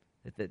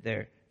 That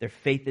their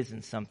faith is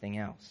in something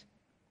else.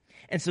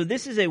 And so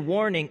this is a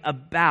warning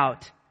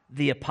about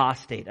the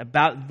apostate,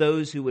 about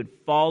those who would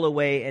fall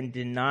away and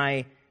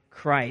deny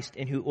Christ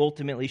and who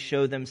ultimately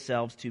show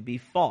themselves to be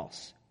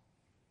false.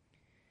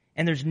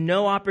 And there's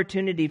no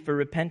opportunity for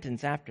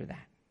repentance after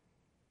that.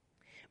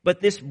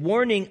 But this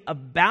warning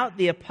about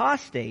the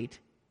apostate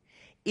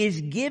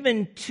is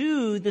given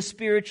to the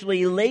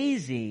spiritually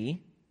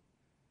lazy,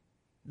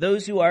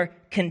 those who are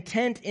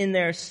content in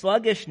their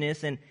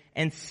sluggishness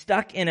and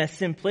stuck in a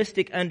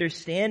simplistic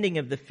understanding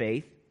of the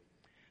faith,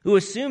 who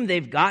assume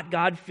they've got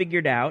God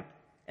figured out,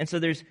 and so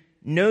there's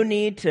no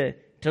need to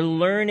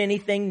learn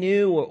anything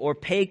new or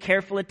pay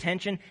careful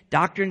attention.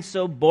 Doctrine's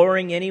so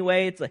boring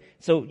anyway. It's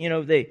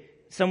like,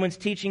 someone's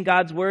teaching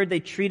God's word, they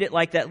treat it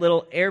like that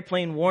little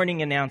airplane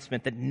warning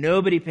announcement that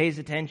nobody pays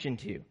attention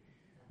to,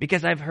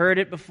 because I've heard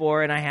it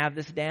before and I have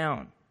this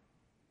down.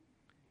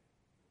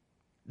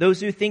 Those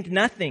who think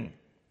nothing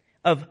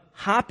of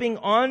hopping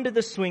onto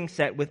the swing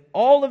set with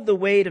all of the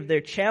weight of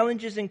their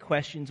challenges and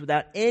questions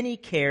without any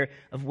care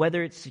of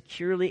whether it's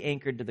securely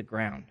anchored to the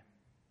ground.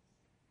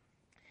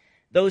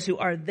 Those who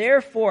are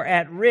therefore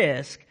at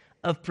risk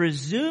of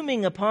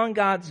presuming upon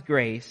God's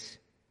grace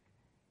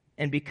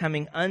and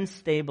becoming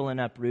unstable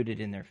and uprooted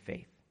in their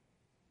faith.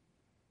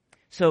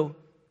 So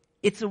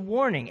it's a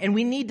warning, and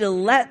we need to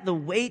let the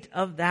weight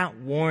of that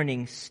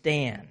warning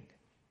stand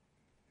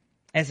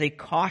as a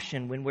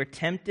caution when we're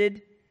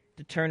tempted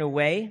to turn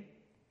away,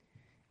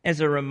 as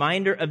a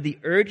reminder of the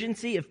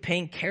urgency of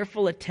paying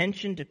careful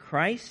attention to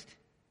Christ.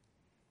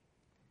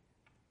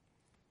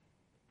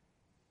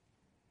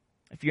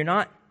 If you're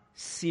not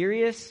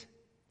serious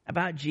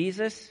about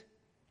Jesus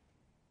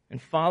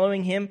and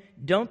following him,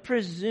 don't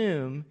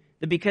presume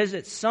that because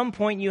at some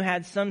point you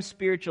had some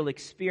spiritual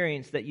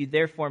experience that you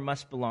therefore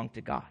must belong to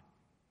God.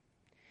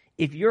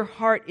 If your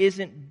heart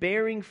isn't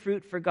bearing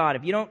fruit for God,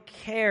 if you don't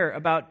care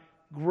about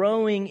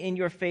growing in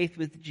your faith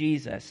with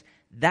Jesus,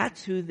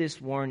 that's who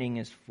this warning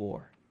is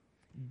for.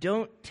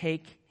 Don't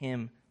take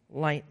him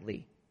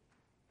lightly.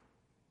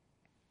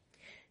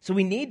 So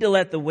we need to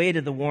let the weight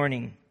of the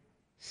warning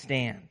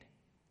stand.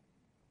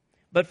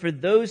 But for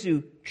those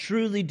who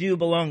truly do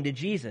belong to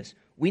Jesus,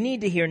 we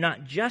need to hear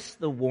not just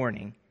the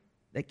warning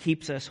that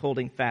keeps us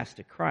holding fast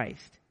to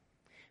Christ,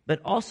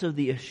 but also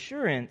the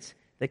assurance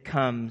that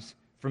comes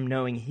from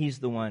knowing he's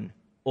the one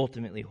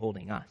ultimately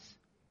holding us.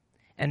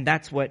 And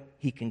that's what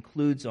he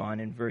concludes on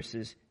in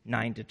verses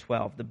 9 to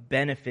 12, the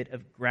benefit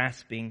of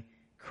grasping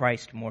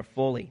Christ more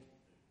fully.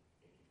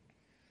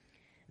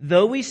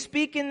 Though we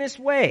speak in this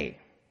way,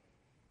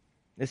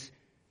 this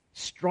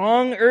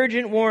strong,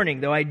 urgent warning,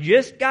 though I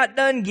just got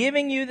done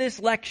giving you this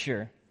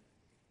lecture,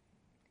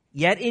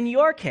 yet in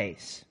your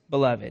case,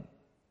 beloved,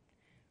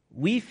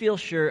 we feel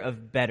sure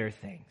of better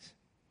things.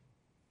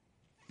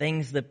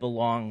 Things that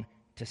belong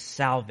to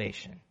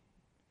salvation,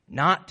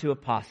 not to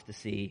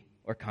apostasy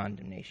or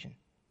condemnation.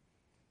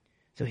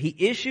 So he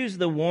issues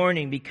the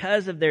warning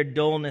because of their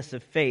dullness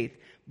of faith,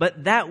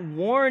 but that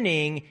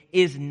warning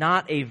is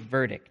not a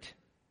verdict.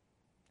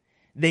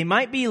 They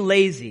might be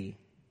lazy,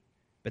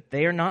 but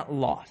they are not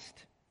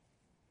lost.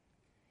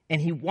 And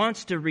he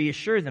wants to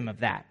reassure them of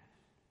that.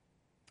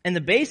 And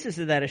the basis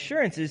of that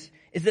assurance is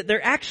that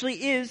there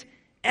actually is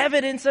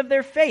evidence of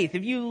their faith.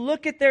 If you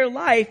look at their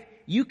life,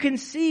 you can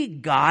see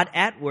God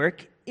at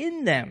work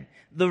in them.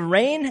 The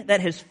rain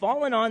that has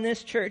fallen on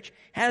this church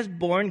has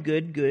borne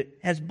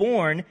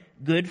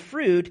good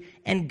fruit,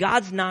 and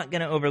God's not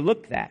going to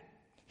overlook that.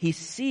 He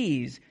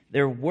sees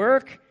their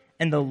work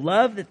and the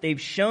love that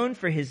they've shown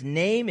for his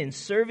name in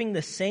serving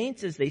the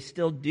saints as they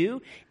still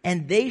do,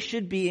 and they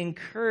should be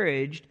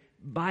encouraged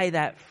by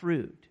that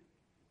fruit.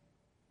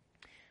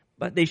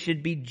 But they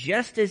should be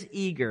just as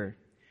eager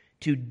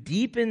to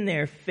deepen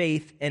their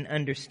faith and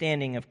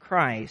understanding of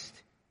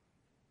Christ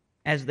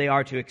as they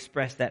are to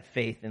express that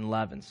faith in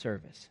love and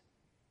service.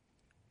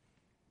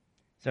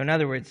 So in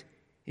other words,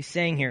 he's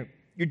saying here,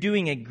 you're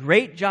doing a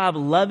great job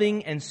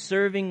loving and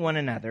serving one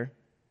another,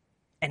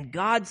 and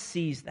God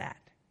sees that.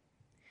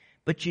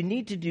 But you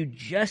need to do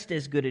just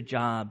as good a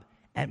job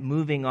at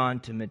moving on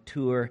to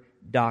mature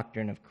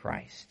doctrine of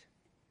Christ,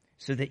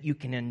 so that you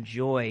can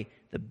enjoy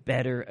the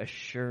better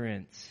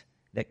assurance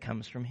that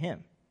comes from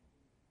him.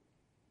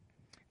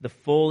 The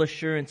full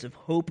assurance of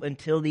hope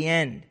until the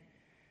end,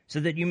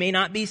 so that you may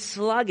not be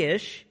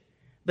sluggish,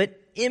 but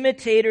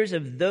imitators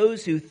of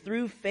those who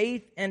through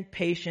faith and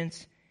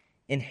patience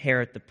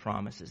inherit the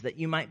promises, that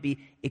you might be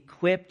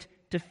equipped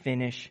to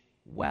finish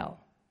well.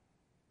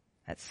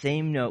 That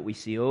same note we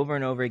see over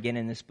and over again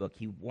in this book.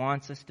 He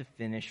wants us to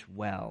finish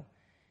well.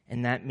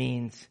 And that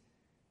means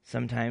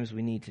sometimes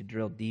we need to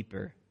drill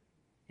deeper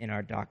in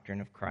our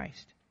doctrine of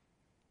Christ.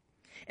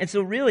 And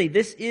so really,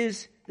 this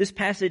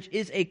passage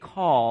is a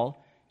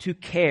call to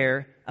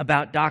care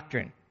about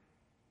doctrine.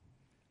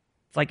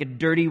 It's like a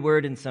dirty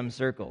word in some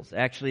circles,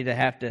 actually, to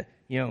have to,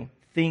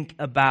 think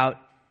about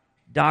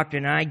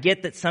doctrine. And I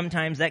get that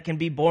sometimes that can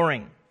be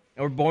boring,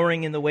 or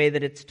boring in the way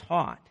that it's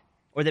taught,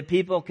 or that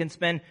people can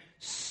spend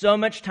so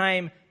much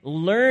time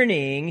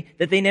learning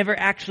that they never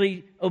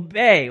actually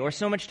obey, or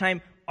so much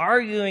time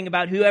arguing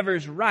about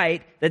whoever's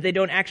right that they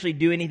don't actually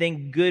do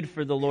anything good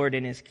for the Lord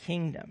and his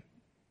kingdom.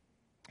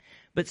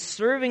 But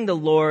serving the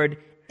Lord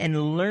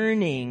and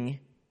learning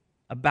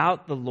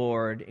about the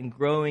Lord and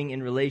growing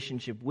in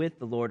relationship with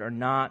the Lord are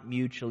not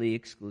mutually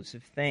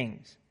exclusive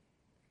things.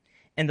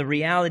 And the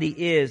reality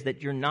is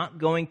that you're not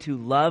going to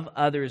love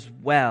others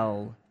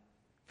well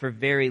for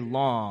very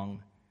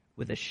long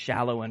with a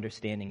shallow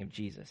understanding of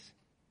Jesus.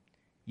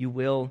 You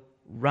will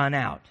run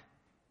out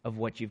of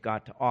what you've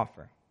got to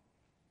offer.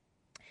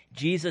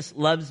 Jesus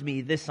loves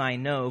me, this I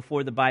know,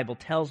 for the Bible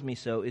tells me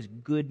so, is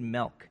good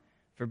milk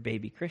for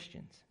baby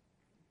Christians.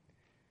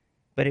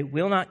 But it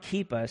will not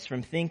keep us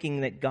from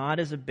thinking that God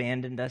has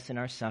abandoned us in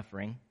our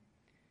suffering,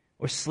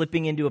 or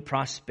slipping into a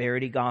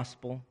prosperity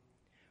gospel,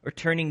 or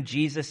turning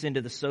Jesus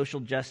into the social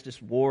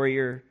justice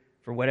warrior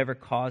for whatever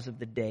cause of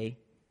the day.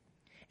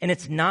 And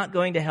it's not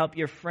going to help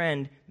your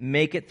friend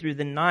make it through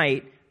the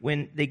night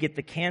when they get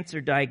the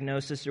cancer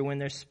diagnosis or when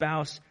their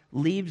spouse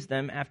leaves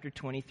them after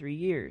 23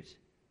 years.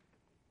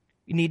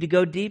 You need to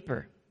go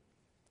deeper.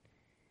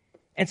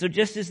 And so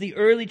just as the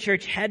early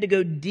church had to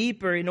go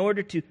deeper in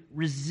order to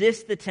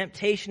resist the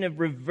temptation of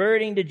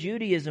reverting to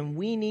Judaism,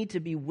 we need to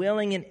be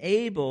willing and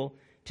able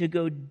to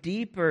go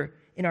deeper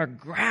in our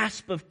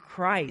grasp of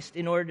Christ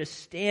in order to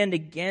stand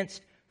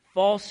against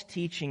false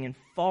teaching and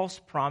false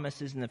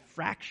promises in the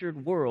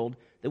fractured world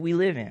that we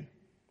live in.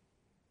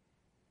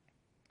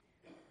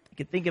 You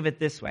can think of it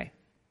this way.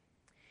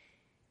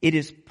 It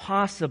is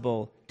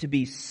possible to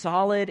be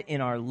solid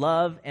in our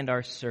love and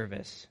our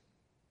service,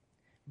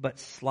 but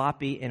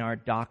sloppy in our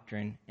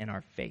doctrine and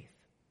our faith.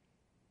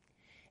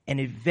 And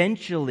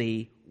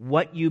eventually,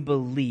 what you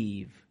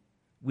believe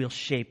will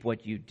shape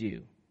what you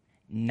do,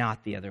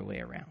 not the other way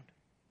around.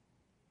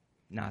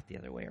 Not the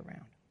other way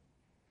around.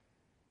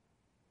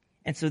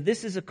 And so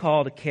this is a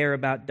call to care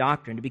about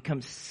doctrine, to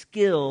become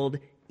skilled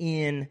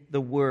in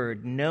the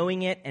Word,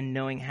 knowing it and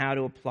knowing how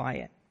to apply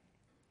it.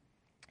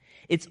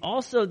 It's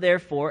also,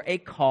 therefore, a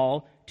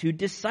call to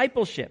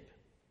discipleship,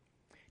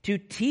 to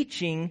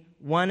teaching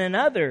one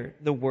another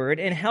the Word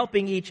and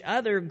helping each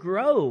other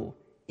grow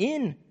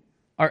in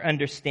our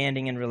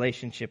understanding and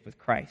relationship with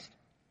Christ.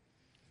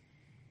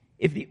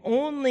 If the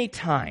only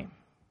time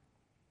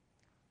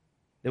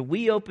that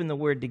we open the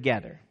Word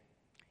together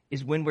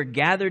is when we're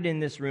gathered in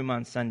this room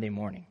on Sunday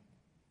morning,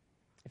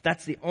 if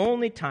that's the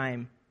only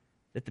time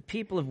that the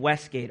people of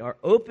Westgate are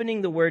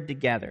opening the Word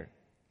together,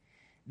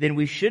 then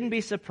we shouldn't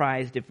be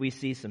surprised if we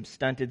see some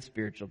stunted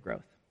spiritual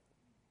growth.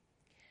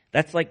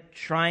 That's like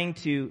trying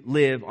to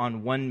live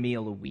on one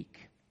meal a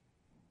week.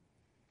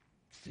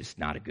 It's just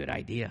not a good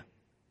idea.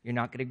 You're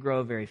not going to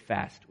grow very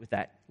fast with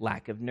that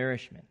lack of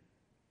nourishment.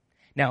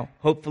 Now,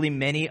 hopefully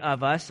many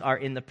of us are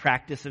in the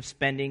practice of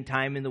spending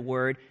time in the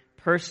Word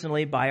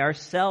personally by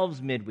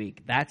ourselves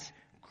midweek. That's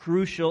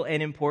crucial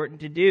and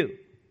important to do.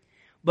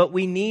 But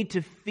we need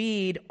to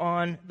feed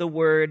on the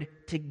Word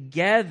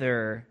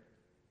together,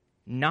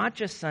 not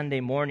just Sunday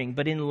morning,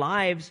 but in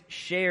lives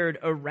shared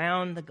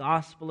around the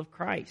gospel of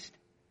Christ.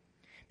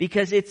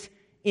 Because it's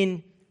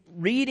in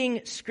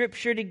reading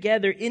Scripture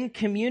together in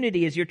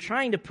community as you're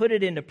trying to put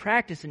it into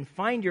practice and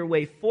find your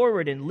way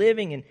forward in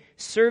living and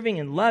serving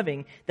and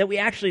loving, that we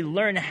actually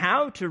learn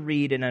how to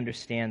read and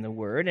understand the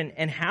Word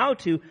and how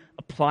to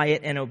apply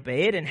it and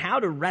obey it and how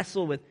to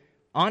wrestle with,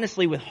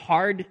 honestly, with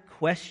hard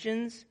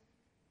questions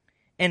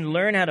and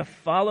learn how to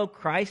follow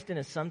Christ in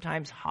a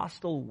sometimes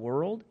hostile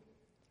world.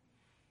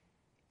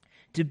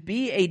 To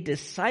be a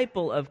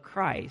disciple of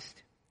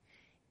Christ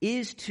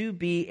is to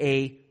be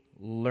a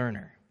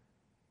learner.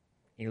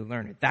 A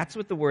learner. That's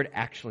what the word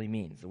actually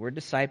means. The word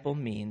disciple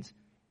means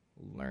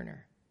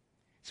learner.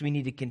 So we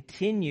need to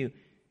continue,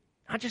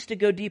 not just to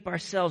go deep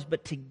ourselves,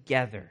 but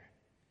together.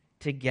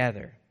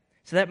 Together.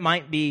 So that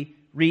might be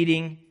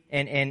reading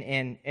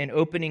and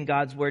opening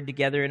God's Word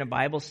together in a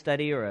Bible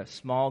study or a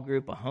small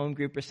group, a home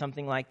group or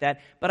something like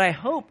that. But I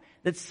hope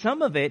that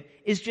some of it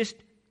is just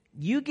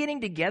you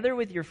getting together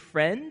with your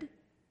friend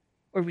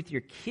or with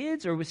your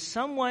kids or with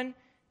someone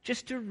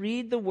just to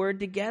read the Word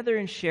together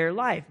and share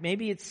life.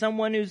 Maybe it's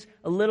someone who's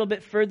a little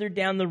bit further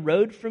down the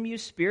road from you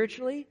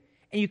spiritually,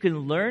 and you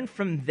can learn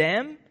from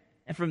them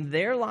and from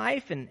their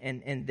life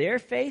and their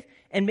faith.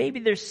 And maybe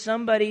there's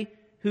somebody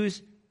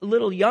who's a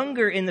little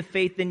younger in the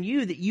faith than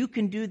you that you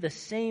can do the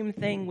same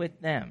thing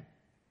with them.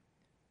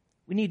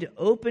 We need to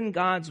open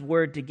God's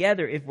Word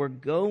together if we're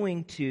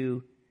going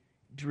to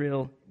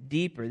drill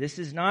deeper. This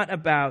is not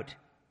about,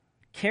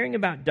 caring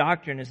about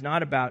doctrine is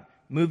not about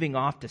moving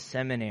off to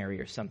seminary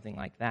or something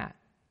like that.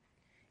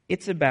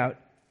 It's about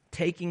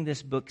taking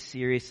this book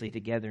seriously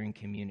together in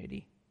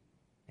community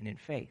and in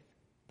faith.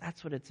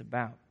 That's what it's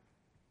about.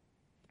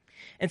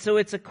 And so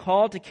it's a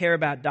call to care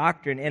about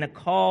doctrine and a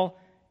call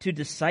to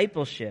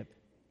discipleship,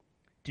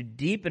 to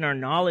deepen our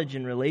knowledge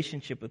and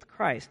relationship with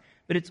Christ.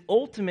 But it's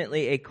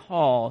ultimately a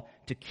call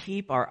to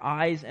keep our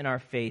eyes and our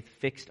faith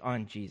fixed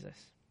on Jesus.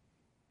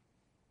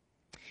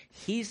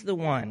 He's the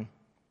one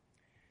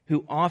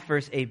who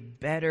offers a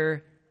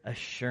better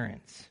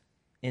assurance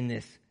in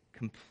this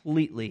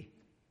completely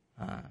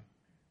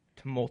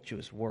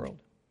tumultuous world.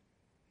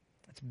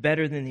 It's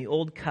better than the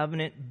old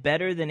covenant,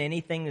 better than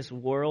anything this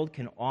world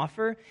can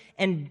offer,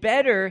 and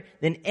better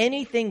than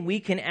anything we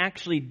can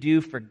actually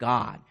do for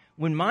God.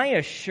 When my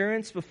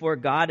assurance before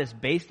God is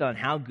based on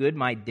how good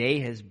my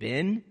day has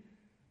been,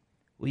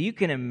 well, you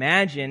can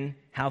imagine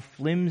how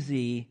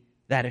flimsy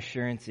that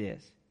assurance is,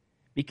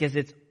 because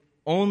it's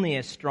only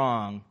as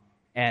strong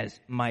as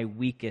my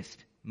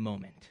weakest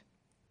moment.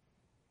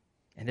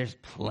 And there's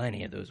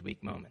plenty of those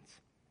weak moments.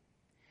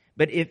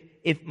 But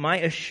if my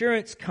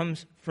assurance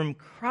comes from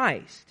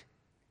Christ,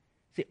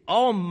 see,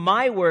 all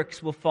my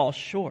works will fall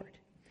short.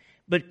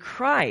 But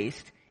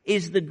Christ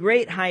is the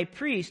great high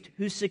priest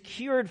who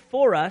secured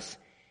for us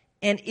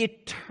an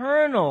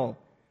eternal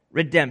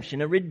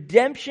redemption, a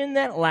redemption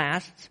that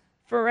lasts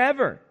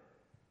forever.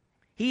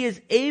 He is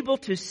able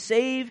to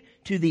save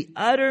to the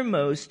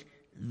uttermost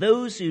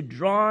those who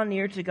draw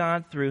near to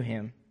God through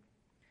him,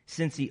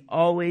 since he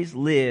always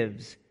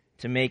lives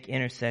to make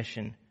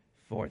intercession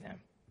for them.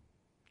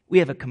 We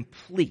have a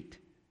complete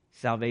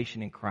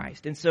salvation in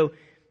Christ. And so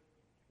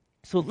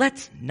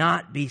let's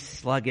not be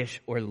sluggish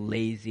or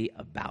lazy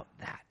about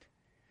that.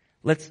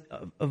 Let's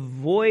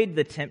avoid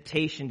the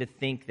temptation to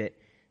think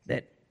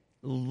that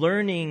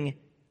learning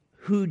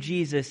who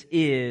Jesus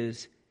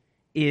is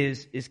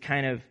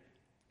kind of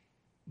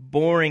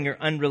boring or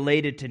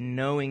unrelated to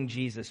knowing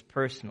Jesus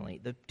personally.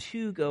 The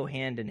two go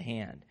hand in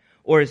hand.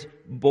 Or is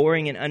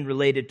boring and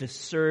unrelated to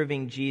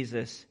serving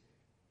Jesus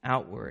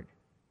outward.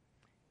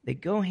 They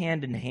go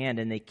hand in hand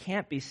and they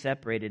can't be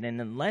separated. And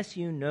unless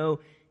you know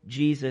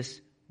Jesus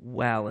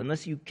well,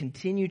 unless you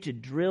continue to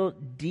drill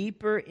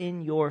deeper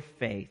in your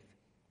faith,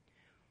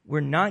 we're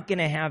not going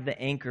to have the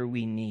anchor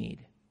we need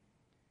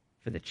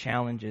for the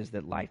challenges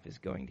that life is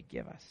going to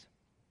give us.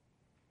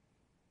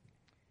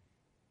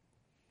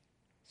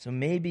 So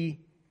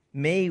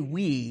may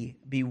we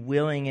be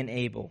willing and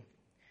able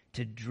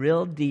to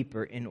drill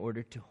deeper in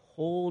order to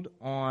hold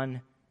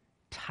on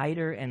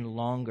tighter and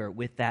longer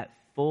with that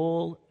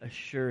full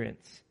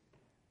assurance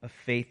of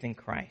faith in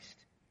Christ.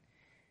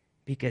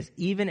 Because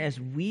even as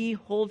we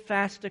hold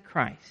fast to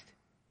Christ,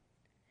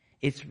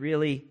 it's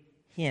really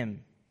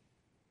him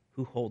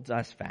who holds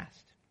us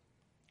fast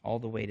all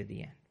the way to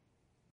the end.